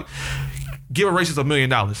 racist as fuck. Give a racist $1 million.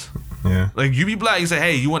 Yeah, like you be black, you say,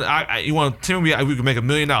 hey, you want to tell me we can make $1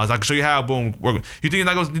 million? I can show you how. Boom, work. You think he's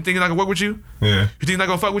not gonna work with you? Yeah. You think he's not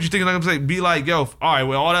gonna fuck with you? You think he's not gonna be like, yo, all right,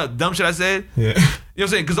 well, all that dumb shit I said. Yeah. You know what I'm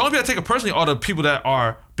saying? Because the only people that take it personally are the people that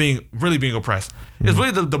are really being oppressed. It's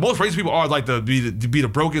really the most racist people are like be the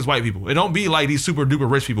brokest white people. It don't be like these super duper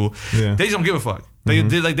rich people. Yeah. They just don't give a fuck. They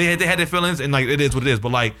had their feelings and like it is what it is.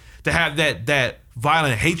 But like to have that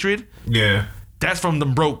violent hatred. Yeah. That's from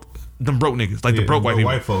them broke niggas, like the broke white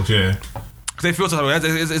people. White folks, yeah. They feel so.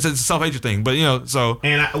 It's a self-hatred thing, but you know, so.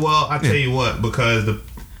 And I tell you what, because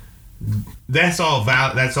that's all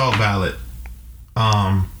valid. That's all valid.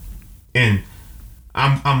 And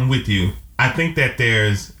I'm with you. I think that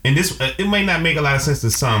there's, and this it may not make a lot of sense to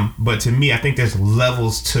some, but to me, I think there's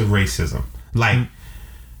levels to racism. Like,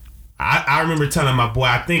 I remember telling my boy,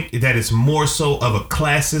 I think that it's more so of a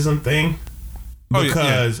classism thing,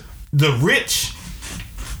 because the rich.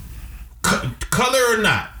 Color or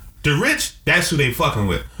not, the rich, that's who they fucking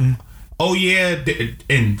with. Oh yeah,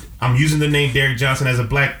 and I'm using the name Derek Johnson as a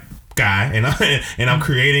black guy, and I'm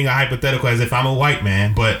creating a hypothetical as if I'm a white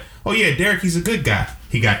man. But oh yeah, Derek, he's a good guy.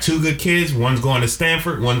 He got 2 good kids. One's going to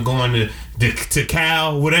Stanford, one's going to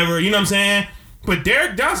Cal, whatever. You know what I'm saying? But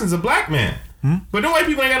Derek Johnson's a black man. But the white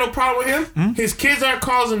people ain't got no problem with him. His kids aren't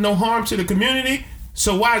causing no harm to the community.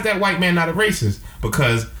 So why is that white man not a racist?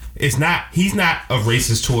 Because he's not a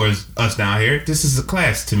racist towards us down here. This is a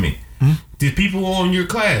class to me. The people on your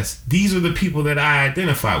class, these are the people that I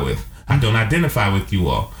identify with. I don't identify with you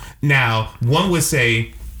all. Now, one would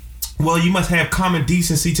say, well, you must have common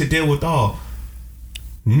decency to deal with all.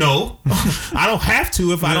 No, I don't have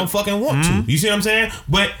to if I don't fucking want to. You see what I'm saying?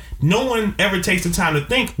 But no one ever takes the time to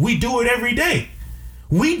think. We do it every day.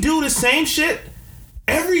 We do the same shit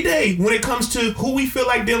every day when it comes to who we feel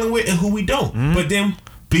like dealing with and who we don't. But then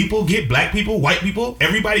people get, black people, white people,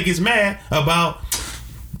 everybody gets mad about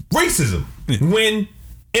racism. When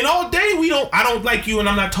in all day I don't like you and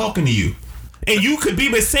I'm not talking to you. And you could be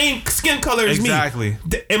the same skin color as me. Exactly.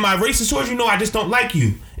 Am I racist towards you? No, I just don't like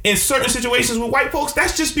you. In certain situations with white folks,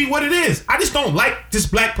 that's just be what it is. I just don't like this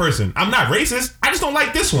black person. I'm not racist. I just don't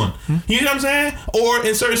like this one. You know what I'm saying? Or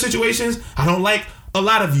in certain situations, I don't like a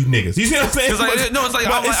lot of you niggas. You see what I'm saying?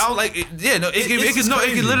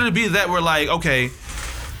 It can literally be that we're like, okay,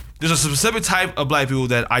 there's a specific type of black people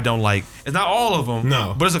that I don't like. It's not all of them.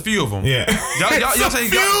 No, but it's a few of them. Yeah, y'all saying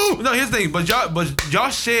no. Here's the thing, but y'all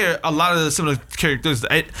share a lot of the similar characters.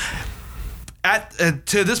 To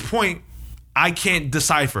this point, I can't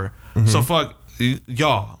decipher. So fuck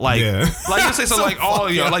y'all. Like you say something like all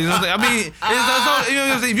of y'all. Like I mean,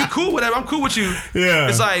 if you cool, whatever. I'm cool with you. Yeah.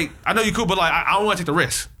 It's like I know you cool, but like I don't want to take the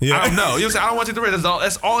risk. Yeah. I don't know. You know what I'm saying? I don't want to take the risk.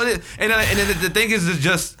 That's all it is. And then the thing is, it's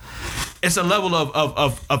just. It's a level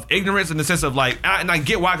of ignorance in the sense of like, and I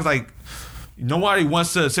get why, because like nobody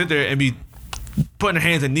wants to sit there and be putting their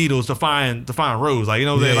hands in needles to find roads, like, you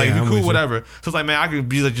know, like if you're cool, whatever. So it's like, man, I could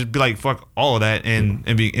just be like, fuck all of that and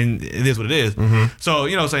it is what it is. So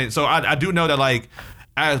you know what I'm saying. So I do know that like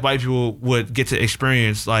as white people would get to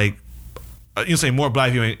experience like more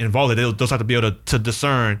black people involved, they'll start to be able to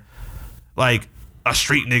discern like a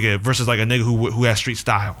street nigga versus like a nigga who has street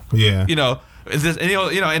style. Yeah, you know. Is this, and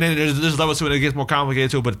then there's levels to it that gets more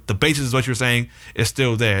complicated too, but the basis is what you're saying is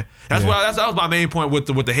still there. That was my main point with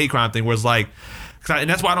the hate crime thing, where it's like, and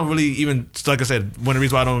that's why I don't really even, like I said, one of the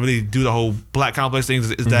reasons why I don't really do the whole black complex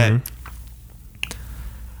things is that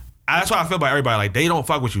that's why I feel about everybody, like they don't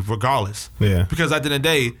fuck with you regardless. Yeah. Because at the end of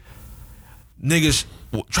the day, niggas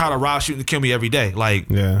try to rob, shoot, and kill me every day. Like,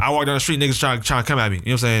 Yeah. I walk down the street, niggas trying to come at me. You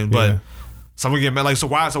know what I'm saying? But Yeah. someone get mad. Like, so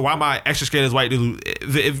why am I extra scared as white dude?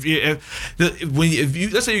 If you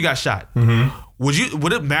let's say you got shot, would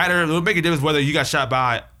it matter? Would it make a difference whether you got shot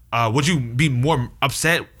by? Would you be more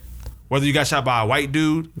upset whether you got shot by a white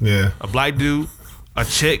dude, Yeah. a black dude, a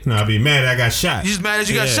chick? No, I'd be mad I got shot. You just mad that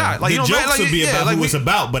you got Yeah. shot. Like, the you know, jokes like, would be about like who we- it's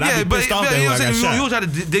about, but I'd be pissed off that you who know I what I'm got saying? shot. You try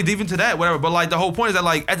to dig deep into that, whatever. But like the whole point is that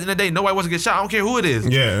like at the end of the day, nobody wants to get shot. I don't care who it is.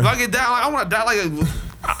 Yeah. If I get down, like, I want to die.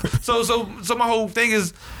 Like, so my whole thing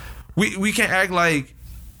is, we can't act like.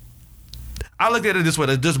 I look at it this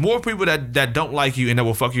way: there's more people that don't like you and that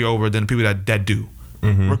will fuck you over than people that do.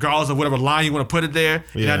 Regardless of whatever line you want to put it there.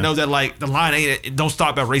 And Yeah. I know that like the line ain't don't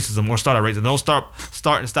stop at racism or start at racism. Don't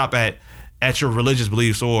start and stop at your religious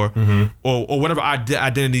beliefs or whatever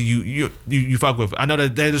identity you fuck with. I know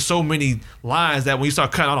that there's so many lines that when you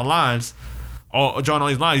start cutting on the lines or drawing on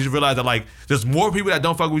these lines, you realize that like there's more people that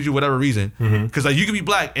don't fuck with you for whatever reason. Because like you can be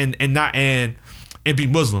black and be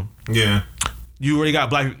Muslim. Yeah. You already got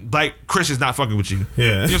black Christians not fucking with you. Yeah.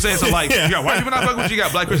 You know what I'm saying? So like, Yeah. you got white people not fucking with you, you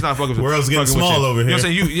got black Christians not fucking with you. World's getting fucking with small you. over You know what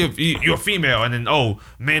here. I'm saying? You're a female and then,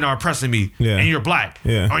 men are oppressing me. Yeah. And you're black.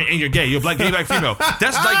 Yeah. And you're gay. You're black, gay, black, female.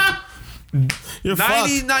 That's like You're 90, fucked.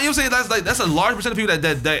 you know what I'm saying? That's a large percent of people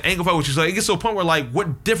that ain't gonna fuck with you. So it gets to a point where like,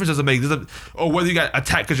 what difference does it make? Or whether you got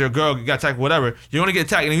attacked because you're a girl, you got attacked, whatever. You're gonna get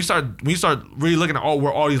attacked, and when you start really looking at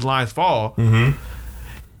where all these lines fall,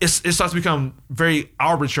 it starts to become very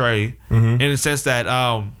arbitrary in the sense that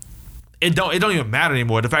it don't even matter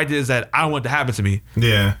anymore. The fact is that I don't want it to happen to me.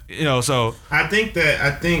 Yeah. You know, so I think,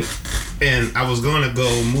 and I was going to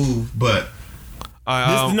go move, but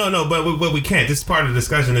but we can't. This part of the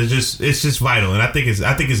discussion is just vital, and I think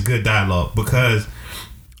it's good dialogue because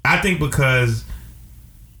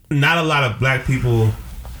not a lot of black people,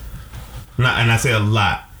 and I say a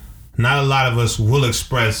lot, not a lot of us will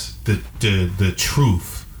express the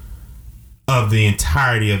truth of the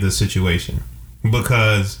entirety of the situation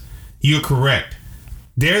because you're correct.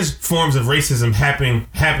 There's forms of racism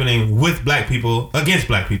happening with black people against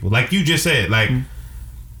black people, like you just said. Like,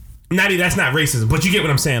 that's not racism, but you get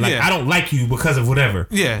what I'm saying. Like, Yeah. I don't like you because of whatever.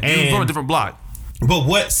 yeah, you're from a different block. But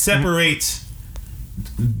what separates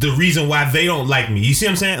the reason why they don't like me? You see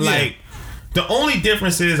what I'm saying? Yeah. Like, the only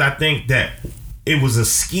difference is I think that it was a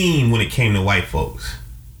scheme when it came to white folks.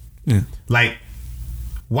 Yeah. Like,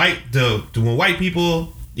 when white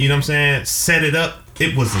people, you know what I'm saying, set it up,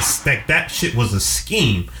 it was that shit was a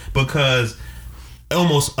scheme because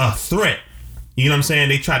almost a threat. You know what I'm saying?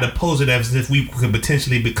 They tried to pose it as if we could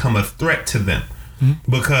potentially become a threat to them.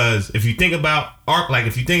 Because if you think about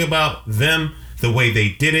them, the way they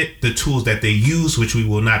did it, the tools that they use, which we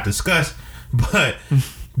will not discuss, but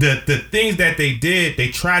the things that they did, they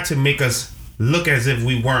tried to make us look as if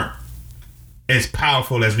we weren't as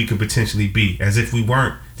powerful as we could potentially be, as if we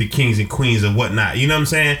weren't the kings and queens or whatnot. You know what I'm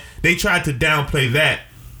saying? They tried to downplay that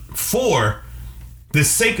for the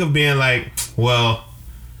sake of being like, well,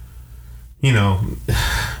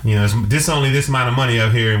 it's only this amount of money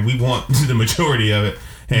up here, and we want the majority of it,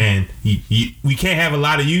 and we can't have a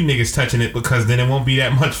lot of you niggas touching it because then it won't be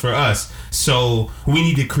that much for us. So we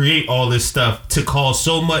need to create all this stuff to cause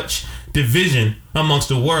so much division amongst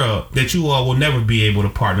the world that you all will never be able to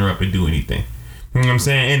partner up and do anything. You know what I'm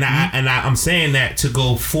saying? And I'm saying that to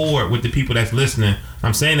go forward with the people that's listening.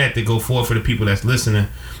 I'm saying that to go forward for the people that's listening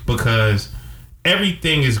because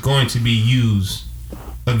everything is going to be used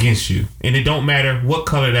against you, and it don't matter what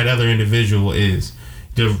color that other individual is,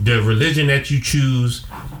 the religion that you choose,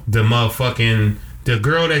 the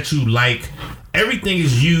girl that you like, everything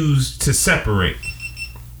is used to separate.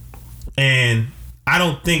 And I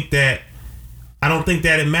don't think that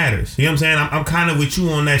it matters. You know what I'm saying? I'm kind of with you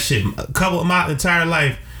on that shit. My entire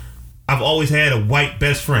life, I've always had a white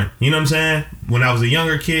best friend. You know what I'm saying? When I was a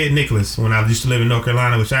younger kid, Nicholas, when I used to live in North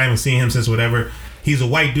Carolina, which I haven't seen him since whatever. He's a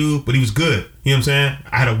white dude, but he was good. You know what I'm saying?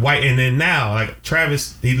 I had a white, and then now, like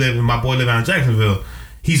Travis, my boy live out in Jacksonville.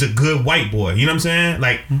 He's a good white boy. You know what I'm saying?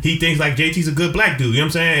 Like, he thinks like JT's a good black dude. You know what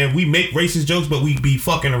I'm saying? And we make racist jokes, but we be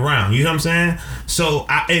fucking around. You know what I'm saying? So,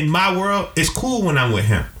 in my world, it's cool when I'm with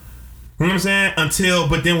him. You know what I'm saying?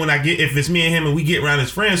 But then when if it's me and him and we get around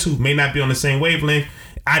as friends who may not be on the same wavelength,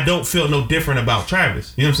 I don't feel no different about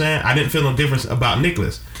Travis. You know what I'm saying? I didn't feel no difference about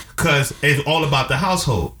Nicholas. Because it's all about the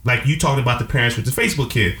household. Like you talked about the parents with the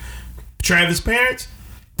Facebook kid. Travis' parents,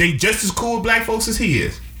 they just as cool with black folks as he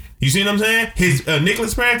is. You see what I'm saying? His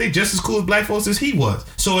Nicholas' parents, they just as cool with black folks as he was.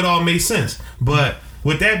 So it all made sense. But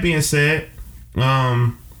with that being said, with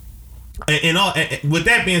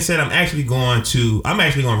that being said, I'm actually going to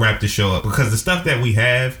wrap the show up because the stuff that we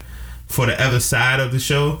have for the other side of the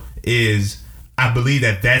show is I believe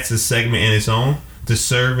that that's a segment in its own. The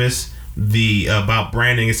service, the about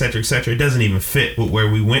branding, etc., etc. It doesn't even fit with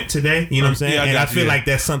where we went today. You know what I'm saying? Yeah, and I feel like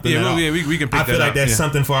that's something. We can pick I feel that like up. that's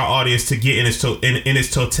something for our audience to get in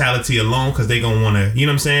its totality alone, because they gonna want to. You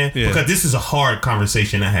know what I'm saying? Yeah. Because this is a hard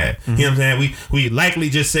conversation to have. You know what I'm saying? We likely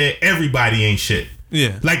just said everybody ain't shit.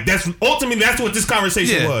 Yeah. Like that's what this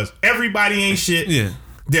conversation was. Everybody ain't shit. Yeah.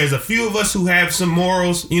 There's a few of us who have some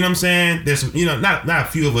morals, you know what I'm saying? There's, not a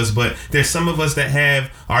few of us, but there's some of us that have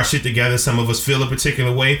our shit together. Some of us feel a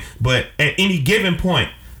particular way, but at any given point,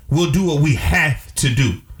 we'll do what we have to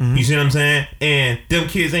do. You see what I'm saying? And them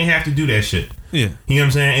kids ain't have to do that shit. Yeah. You know what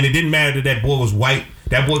I'm saying? And it didn't matter that boy was white.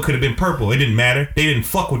 That boy could have been purple. It didn't matter. They didn't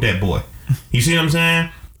fuck with that boy. You see what I'm saying?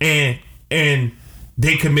 And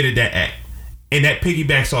they committed that act. And that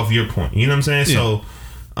piggybacks off your point. You know what I'm saying? Yeah. So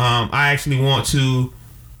I actually want to...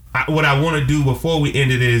 what I want to do before we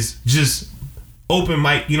end it is just open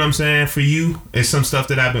mic, you know what I'm saying, for you. It's some stuff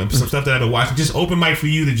that I've been watching. Just open mic for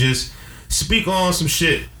you to just speak on some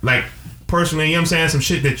shit, like personally, you know what I'm saying, some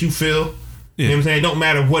shit that you feel. You know what I'm saying? It don't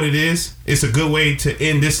matter what it is. It's a good way to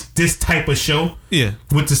end this type of show. Yeah.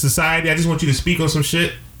 With the society. I just want you to speak on some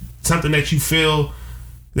shit, something that you feel.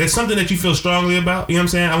 There's something that you feel strongly about. You know what I'm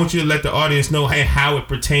saying? I want you to let the audience know how it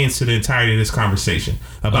pertains to the entirety of this conversation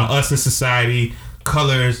about us in society,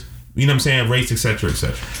 colors, you know what I'm saying, race, etc.,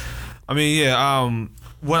 etc. I mean, yeah.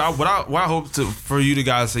 What I hope for you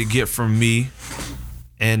guys to get from me,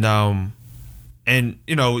 and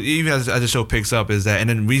even as the show picks up, is that, and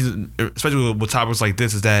then reason, especially with topics like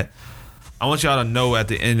this, is that I want y'all to know at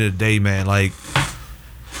the end of the day, man, like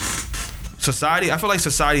society. I feel like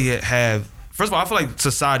society first of all, I feel like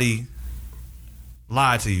society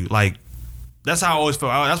lied to you, like. That's how I always feel.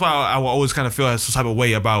 That's why I will always kind of feel some type of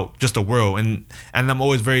way about just the world, and I'm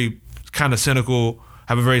always very kind of cynical.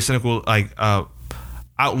 Have a very cynical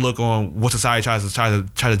outlook on what society tries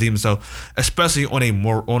to deem itself, especially on a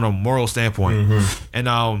moral standpoint.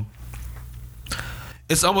 And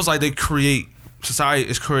it's almost like society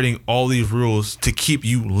is creating all these rules to keep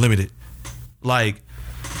you limited, like.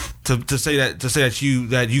 To say that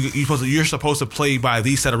you're supposed to play by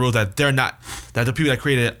these set of rules that the people that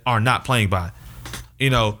created it are not playing by,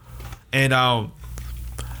 and I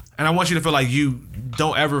want you to feel like you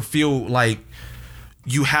don't ever feel like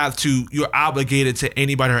you're obligated to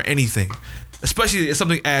anybody or anything, especially if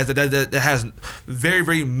something as that has very,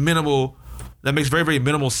 very minimal, that makes very, very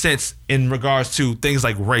minimal sense in regards to things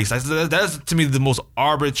like race. That's to me one of the most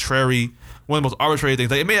arbitrary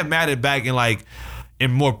things. Like, it may have mattered back in like.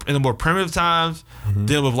 In the more primitive times,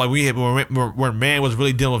 dealing with like where man was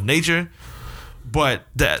really dealing with nature, but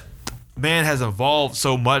that man has evolved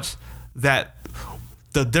so much that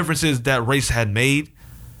the differences that race had made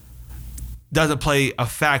doesn't play a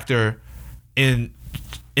factor in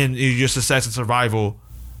your success and survival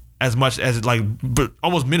as much as it but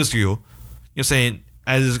almost minuscule. You know what I'm saying,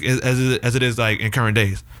 as it is like in current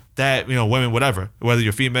days. That women, whatever, whether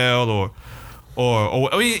you're female or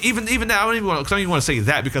I mean, even now, I don't even want to say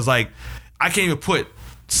that, because like I can't even put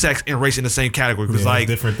sex and race in the same category, because like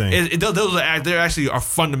different things. There actually are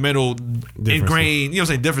fundamental ingrained,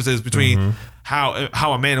 differences between how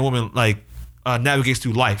a man and woman like navigates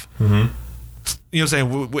through life. You know what I'm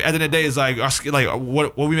saying? At the end of the day, it's like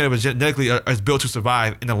what we made of genetically is built to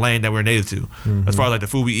survive in the land that we're native to. As far as like the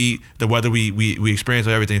food we eat, the weather we experience,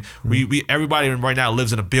 or everything. Everybody right now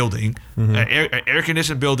lives in a building, an air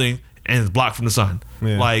conditioned building. And it's blocked from the sun.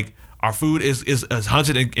 Yeah. Like, our food is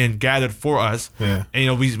hunted and gathered for us. Yeah.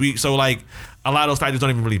 And we so like a lot of those factors don't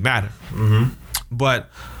even really matter. But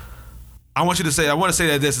I want to say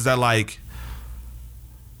that this is that like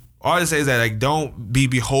all I say is that like don't be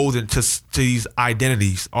beholden to these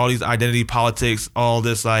identities, all these identity politics, all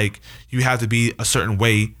this like you have to be a certain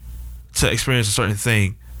way to experience a certain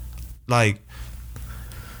thing. Like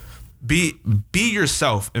be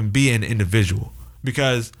yourself and be an individual,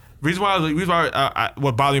 because reason why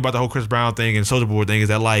what bothered me about the whole Chris Brown thing and Soulja Boy thing is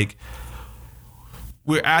that like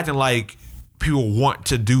we're acting like people want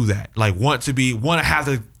to do that, like want to have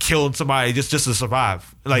to kill somebody just to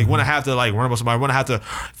survive, like want to have to like run up on somebody, want to have to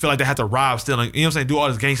feel like they have to rob, steal, like, you know what I'm saying, do all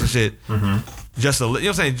this gangster shit just to, you know what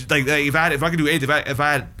I'm saying, like if I could do anything, if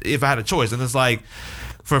I had a choice. And it's like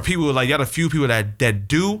for people like y'all, a few people that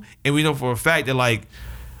do, and we know for a fact that like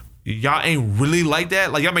y'all ain't really like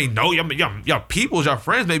that. Like y'all may know y'all peoples, y'all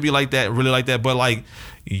friends may be like that, really like that, but like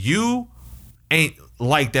you ain't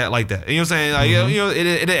like that. You know what I'm saying? Like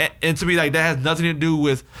it and to me like that has nothing to do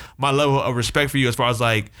with my level of respect for you, as far as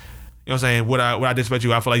like, you know what I'm saying, what I disrespect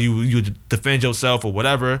you. I feel like you defend yourself or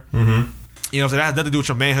whatever. You know what I'm saying? That has nothing to do with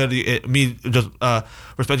your manhood. Me just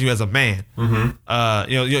respecting you as a man. I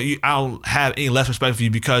don't have any less respect for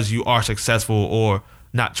you because you are successful or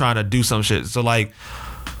not trying to do some shit. So like,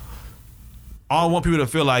 all I want people to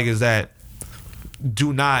feel like is that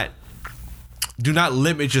do not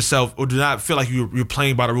limit yourself or do not feel like you're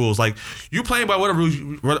playing by the rules. Like, you're playing by whatever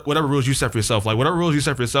rules you set for yourself. Like, whatever rules you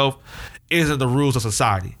set for yourself isn't the rules of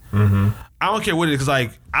society. I don't care what it is, because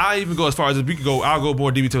like, I even go as far as I'll go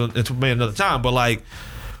more deep into maybe another time. But like,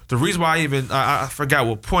 the reason why I forgot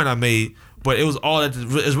what point I made, but it was all that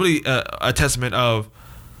it's really a testament of.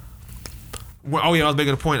 I was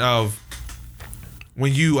making a point of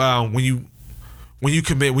when you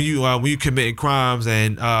commit crimes,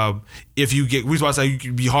 and if you get, reason why I say you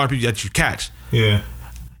can be hard people that you catch. Yeah.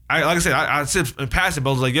 Like I said, I said in passing, but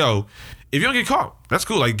I was like, yo, if you don't get caught, that's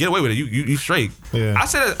cool. Like, get away with it. You straight. Yeah. I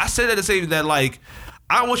said that to say that, like,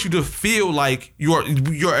 I want you to feel like you're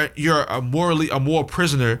a moral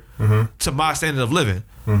prisoner to my standard of living.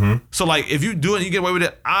 So like, if you do it and you get away with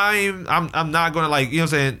it, I'm not gonna, like, you know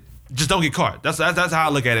what I'm saying, just don't get caught. That's how I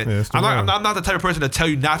look at it. Yeah, I'm not the type of person to tell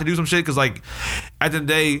you not to do some shit, because like, at the end of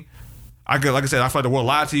the day, like I said, I feel like the world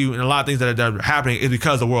lied to you, and a lot of things that are happening is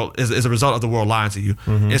because the world is a result of the world lying to you.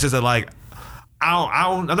 It's just that, like,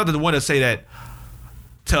 I'm not the one to say that.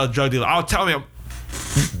 Tell a drug dealer, I'll tell him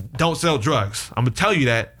don't sell drugs. I'm gonna tell you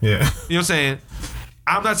that. Yeah. You know what I'm saying?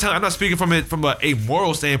 I'm not speaking from a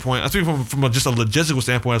moral standpoint. I'm speaking from just a logistical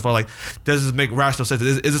standpoint, as far like, does this make rational sense?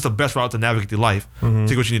 Is this the best route to navigate through life to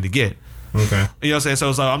get what you need to get? Okay. You know what I'm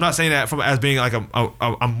saying? So I'm not saying that as being like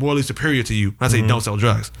I'm morally superior to you. I say don't sell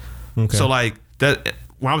drugs. Okay. So like that,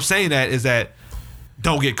 when I'm saying that is that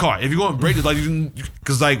don't get caught. If you're going to break it, like,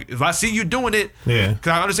 because like, if I see you doing it, because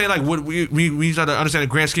I understand like what we try to understand the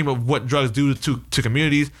grand scheme of what drugs do to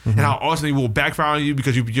communities, and how ultimately will backfire on you,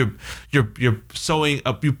 because you're sowing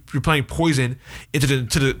up, you're playing poison into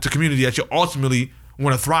the community that you ultimately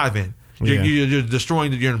want to thrive in. You're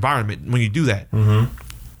destroying your environment when you do that.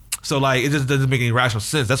 So like, it just doesn't make any rational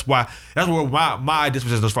sense. That's where my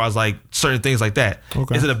disposition as far as like certain things like that.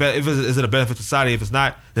 Okay. Is it a benefit to society? If it's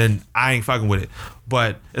not, then I ain't fucking with it.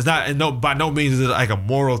 But it's not, and by no means is it like a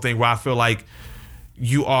moral thing where I feel like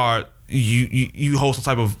you hold some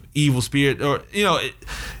type of evil spirit, or I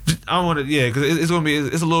don't want to, because it's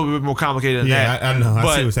a little bit more complicated than that. I know.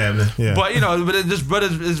 I see what's happening. Yeah. But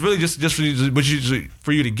it's really just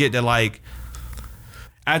for you to get that, like,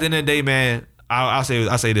 at the end of the day, man. I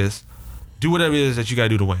say this: do whatever it is that you gotta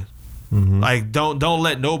do to win. Like, don't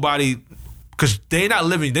let nobody, because they're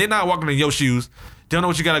not walking in your shoes. They don't know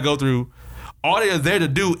what you gotta go through. All they're there to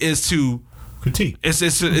do is to critique. It's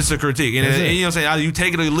a critique, and you know what I'm saying. Either you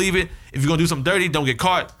take it or you leave it. If you're gonna do something dirty, don't get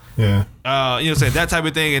caught. Yeah. You know what I'm saying, that type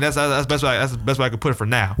of thing, and that's the best way I could put it for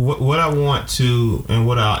now. What I want to, and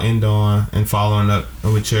what I'll end on, and following up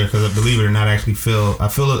with you, because I believe it or not, I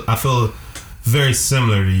feel very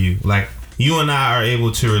similar to you. Like, you and I are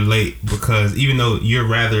able to relate, because even though you're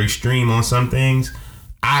rather extreme on some things,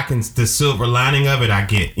 the silver lining of it I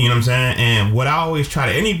get. You know what I'm saying? And what I always try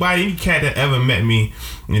to, any cat that ever met me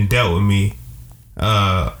and dealt with me,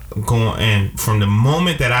 and from the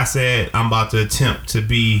moment that I said I'm about to attempt to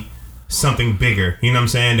be something bigger, you know what I'm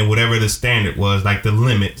saying, than whatever the standard was, like the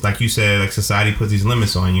limits, like you said, like society puts these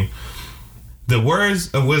limits on you. The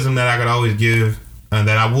words of wisdom that I could always give, that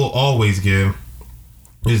I will always give,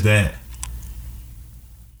 is that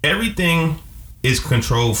everything is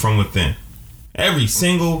controlled from within. This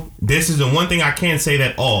is the one thing I can't say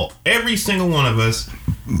that every single one of us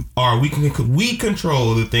we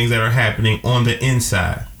control the things that are happening on the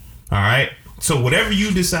inside. All right. So whatever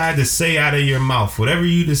you decide to say out of your mouth,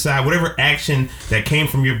 whatever action that came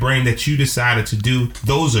from your brain that you decided to do,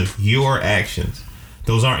 those are your actions.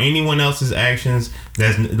 Those aren't anyone else's actions.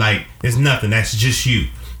 That's like, it's nothing. That's just you.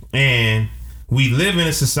 And we live in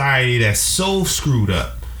a society that's so screwed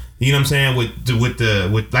up. You know what I'm saying?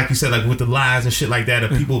 With like you said, like with the lies and shit like that,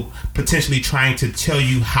 of people potentially trying to tell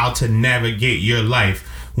you how to navigate your life.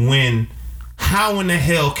 How in the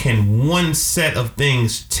hell can one set of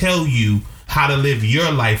things tell you how to live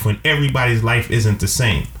your life when everybody's life isn't the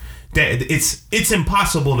same? That it's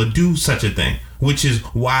impossible to do such a thing, which is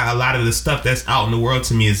why a lot of the stuff that's out in the world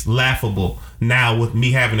to me is laughable now, with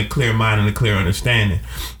me having a clear mind and a clear understanding.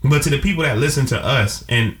 But to the people that listen to us,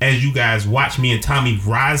 and as you guys watch me and Tommy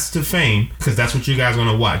rise to fame, because that's what you guys are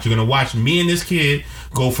going to watch. You're going to watch me and this kid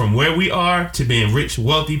go from where we are to being rich,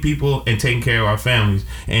 wealthy people and taking care of our families.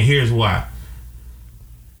 And here's why.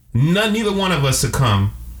 Neither one of us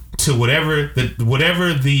succumb to whatever the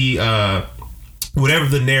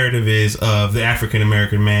narrative is of the African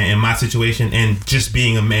American man in my situation, and just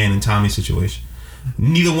being a man in Tommy's situation.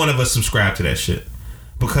 neither one of us subscribe to that shit.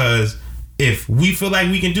 Because if we feel like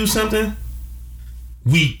we can do something,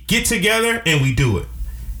 we get together and we do it.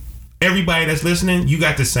 Everybody that's listening, you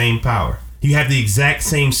got the same power. You have the exact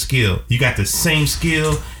same skill. You got the same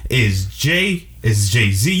skill as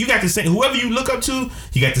Jay-Z. You got the same, whoever you look up to,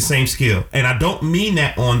 you got the same skill. And I don't mean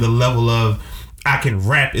that on the level of I can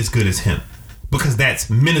rap as good as him, because that's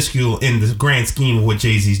minuscule in the grand scheme of what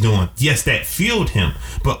Jay-Z's doing. Yes, that fueled him.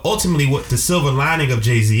 But ultimately what the silver lining of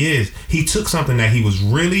Jay-Z is, he took something that he was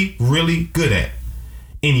really, really good at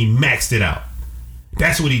and he maxed it out.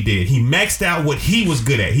 That's what he did. He maxed out what he was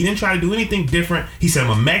good at. He didn't try to do anything different. He said, I'm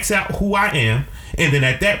going to max out who I am. And then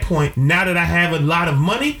at that point, now that I have a lot of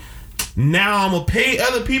money, now I'm going to pay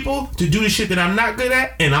other people to do the shit that I'm not good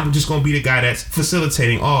at. And I'm just going to be the guy that's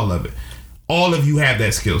facilitating all of it. All of you have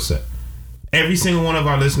that skill set. Every single one of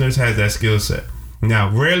our listeners has that skill set. Now,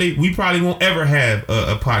 rarely, we probably won't ever have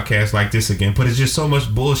a podcast like this again. But it's just so much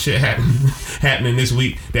bullshit happening this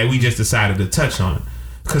week that we just decided to touch on it.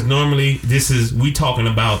 Because normally we talking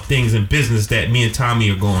about things in business that me and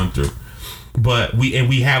Tommy are going through. But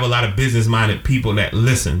we have a lot of business minded people that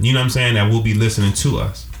listen, you know what I'm saying, that will be listening to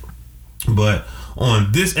us. But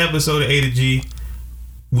on this episode of A to G,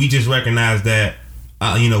 we just recognize that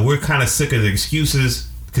we're kind of sick of the excuses,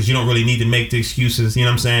 because you don't really need to make the excuses, you know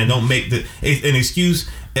what I'm saying? Don't make an excuse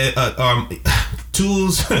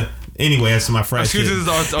tools. Anyway, that's my friend. Excuses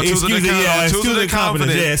are tools of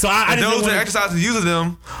confidence. Yeah. So I those that exercise and using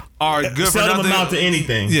them are good for nothing. Them amount to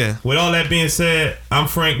anything. Yeah. With all that being said, I'm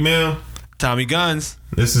Frank Mill. Tommy Guns.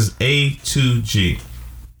 This is A to G.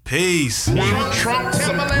 Peace. Trump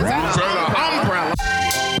Timberlands.